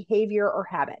reactionary behavior or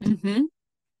habit.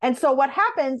 And so what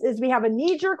happens is we have a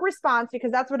knee-jerk response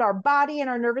because that's what our body and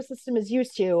our nervous system is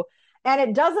used to, and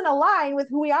it doesn't align with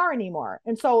who we are anymore.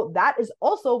 And so that is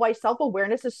also why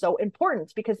self-awareness is so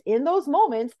important, because in those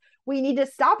moments, we need to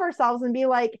stop ourselves and be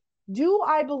like, do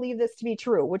I believe this to be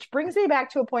true? Which brings me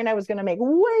back to a point I was going to make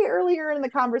way earlier in the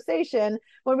conversation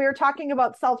when we were talking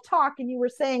about self-talk, and you were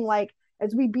saying like,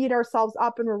 as we beat ourselves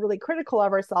up and we're really critical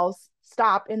of ourselves,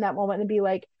 stop in that moment and be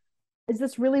like, is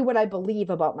this really what I believe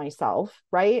about myself?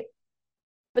 Right.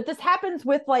 But this happens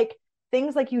with like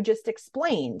things like you just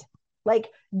explained. Like,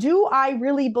 do I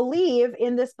really believe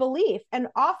in this belief? And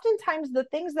oftentimes the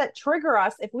things that trigger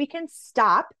us, if we can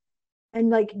stop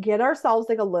and like get ourselves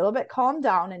like a little bit calmed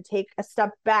down and take a step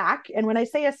back. And when I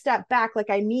say a step back, like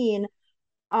I mean,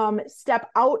 step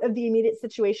out of the immediate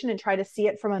situation and try to see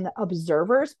it from an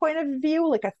observer's point of view,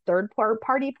 like a third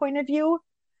party point of view,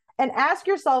 and ask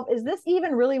yourself, is this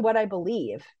even really what I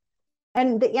believe?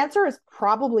 And the answer is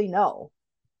probably no.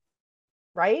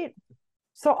 Right?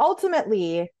 So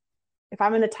ultimately, if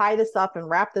I'm going to tie this up and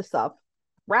wrap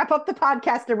up the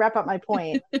podcast and wrap up my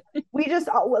point, we just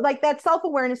like that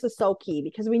self-awareness is so key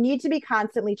because we need to be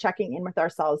constantly checking in with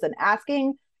ourselves and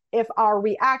asking if our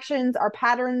reactions, our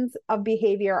patterns of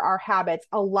behavior, our habits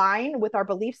align with our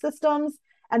belief systems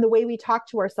and the way we talk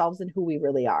to ourselves and who we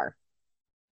really are.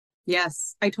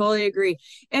 Yes, I totally agree.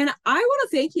 And I want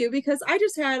to thank you because I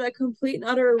just had a complete and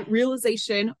utter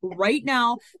realization right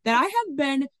now that I have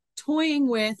been toying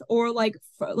with or like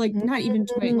not even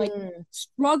toying, like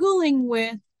struggling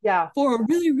with for a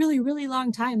really, really, really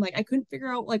long time. Like I couldn't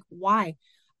figure out like why.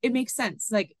 It makes sense.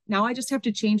 Like now I just have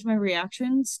to change my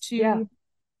reactions to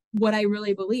what I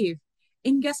really believe.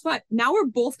 And guess what? Now we're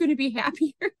both going to be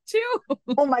happier too.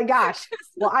 Oh my gosh.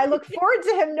 Well, I look forward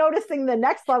to him noticing the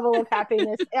next level of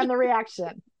happiness and the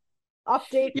reaction.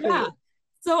 Update, please.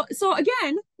 So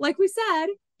again, like we said,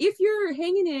 if you're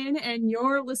hanging in and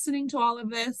you're listening to all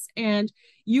of this and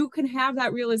you can have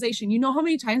that realization, you know how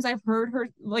many times I've heard her,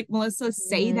 like Melissa,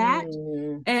 say that,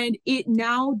 and it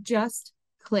now just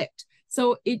clicked.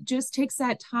 So it just takes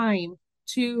that time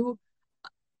to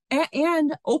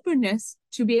and openness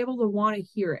to be able to want to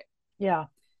hear it. Yeah.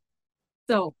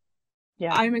 So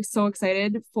I'm so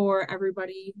excited for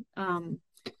everybody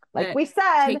like we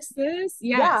said, takes this.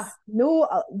 Yes. Yeah. New,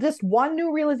 just one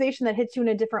new realization that hits you in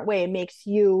a different way makes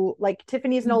you like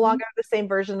Tiffany's no longer the same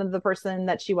version of the person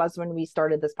that she was when we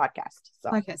started this podcast.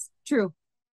 So true.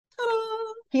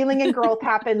 Healing and growth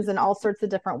happens in all sorts of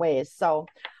different ways. So,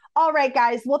 all right,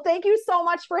 guys. Well, thank you so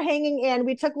much for hanging in.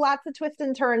 We took lots of twists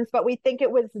and turns, but we think it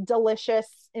was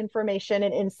delicious information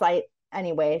and insight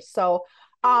anyway. So,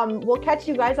 we'll catch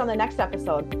you guys on the next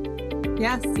episode.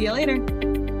 Yeah. See you later.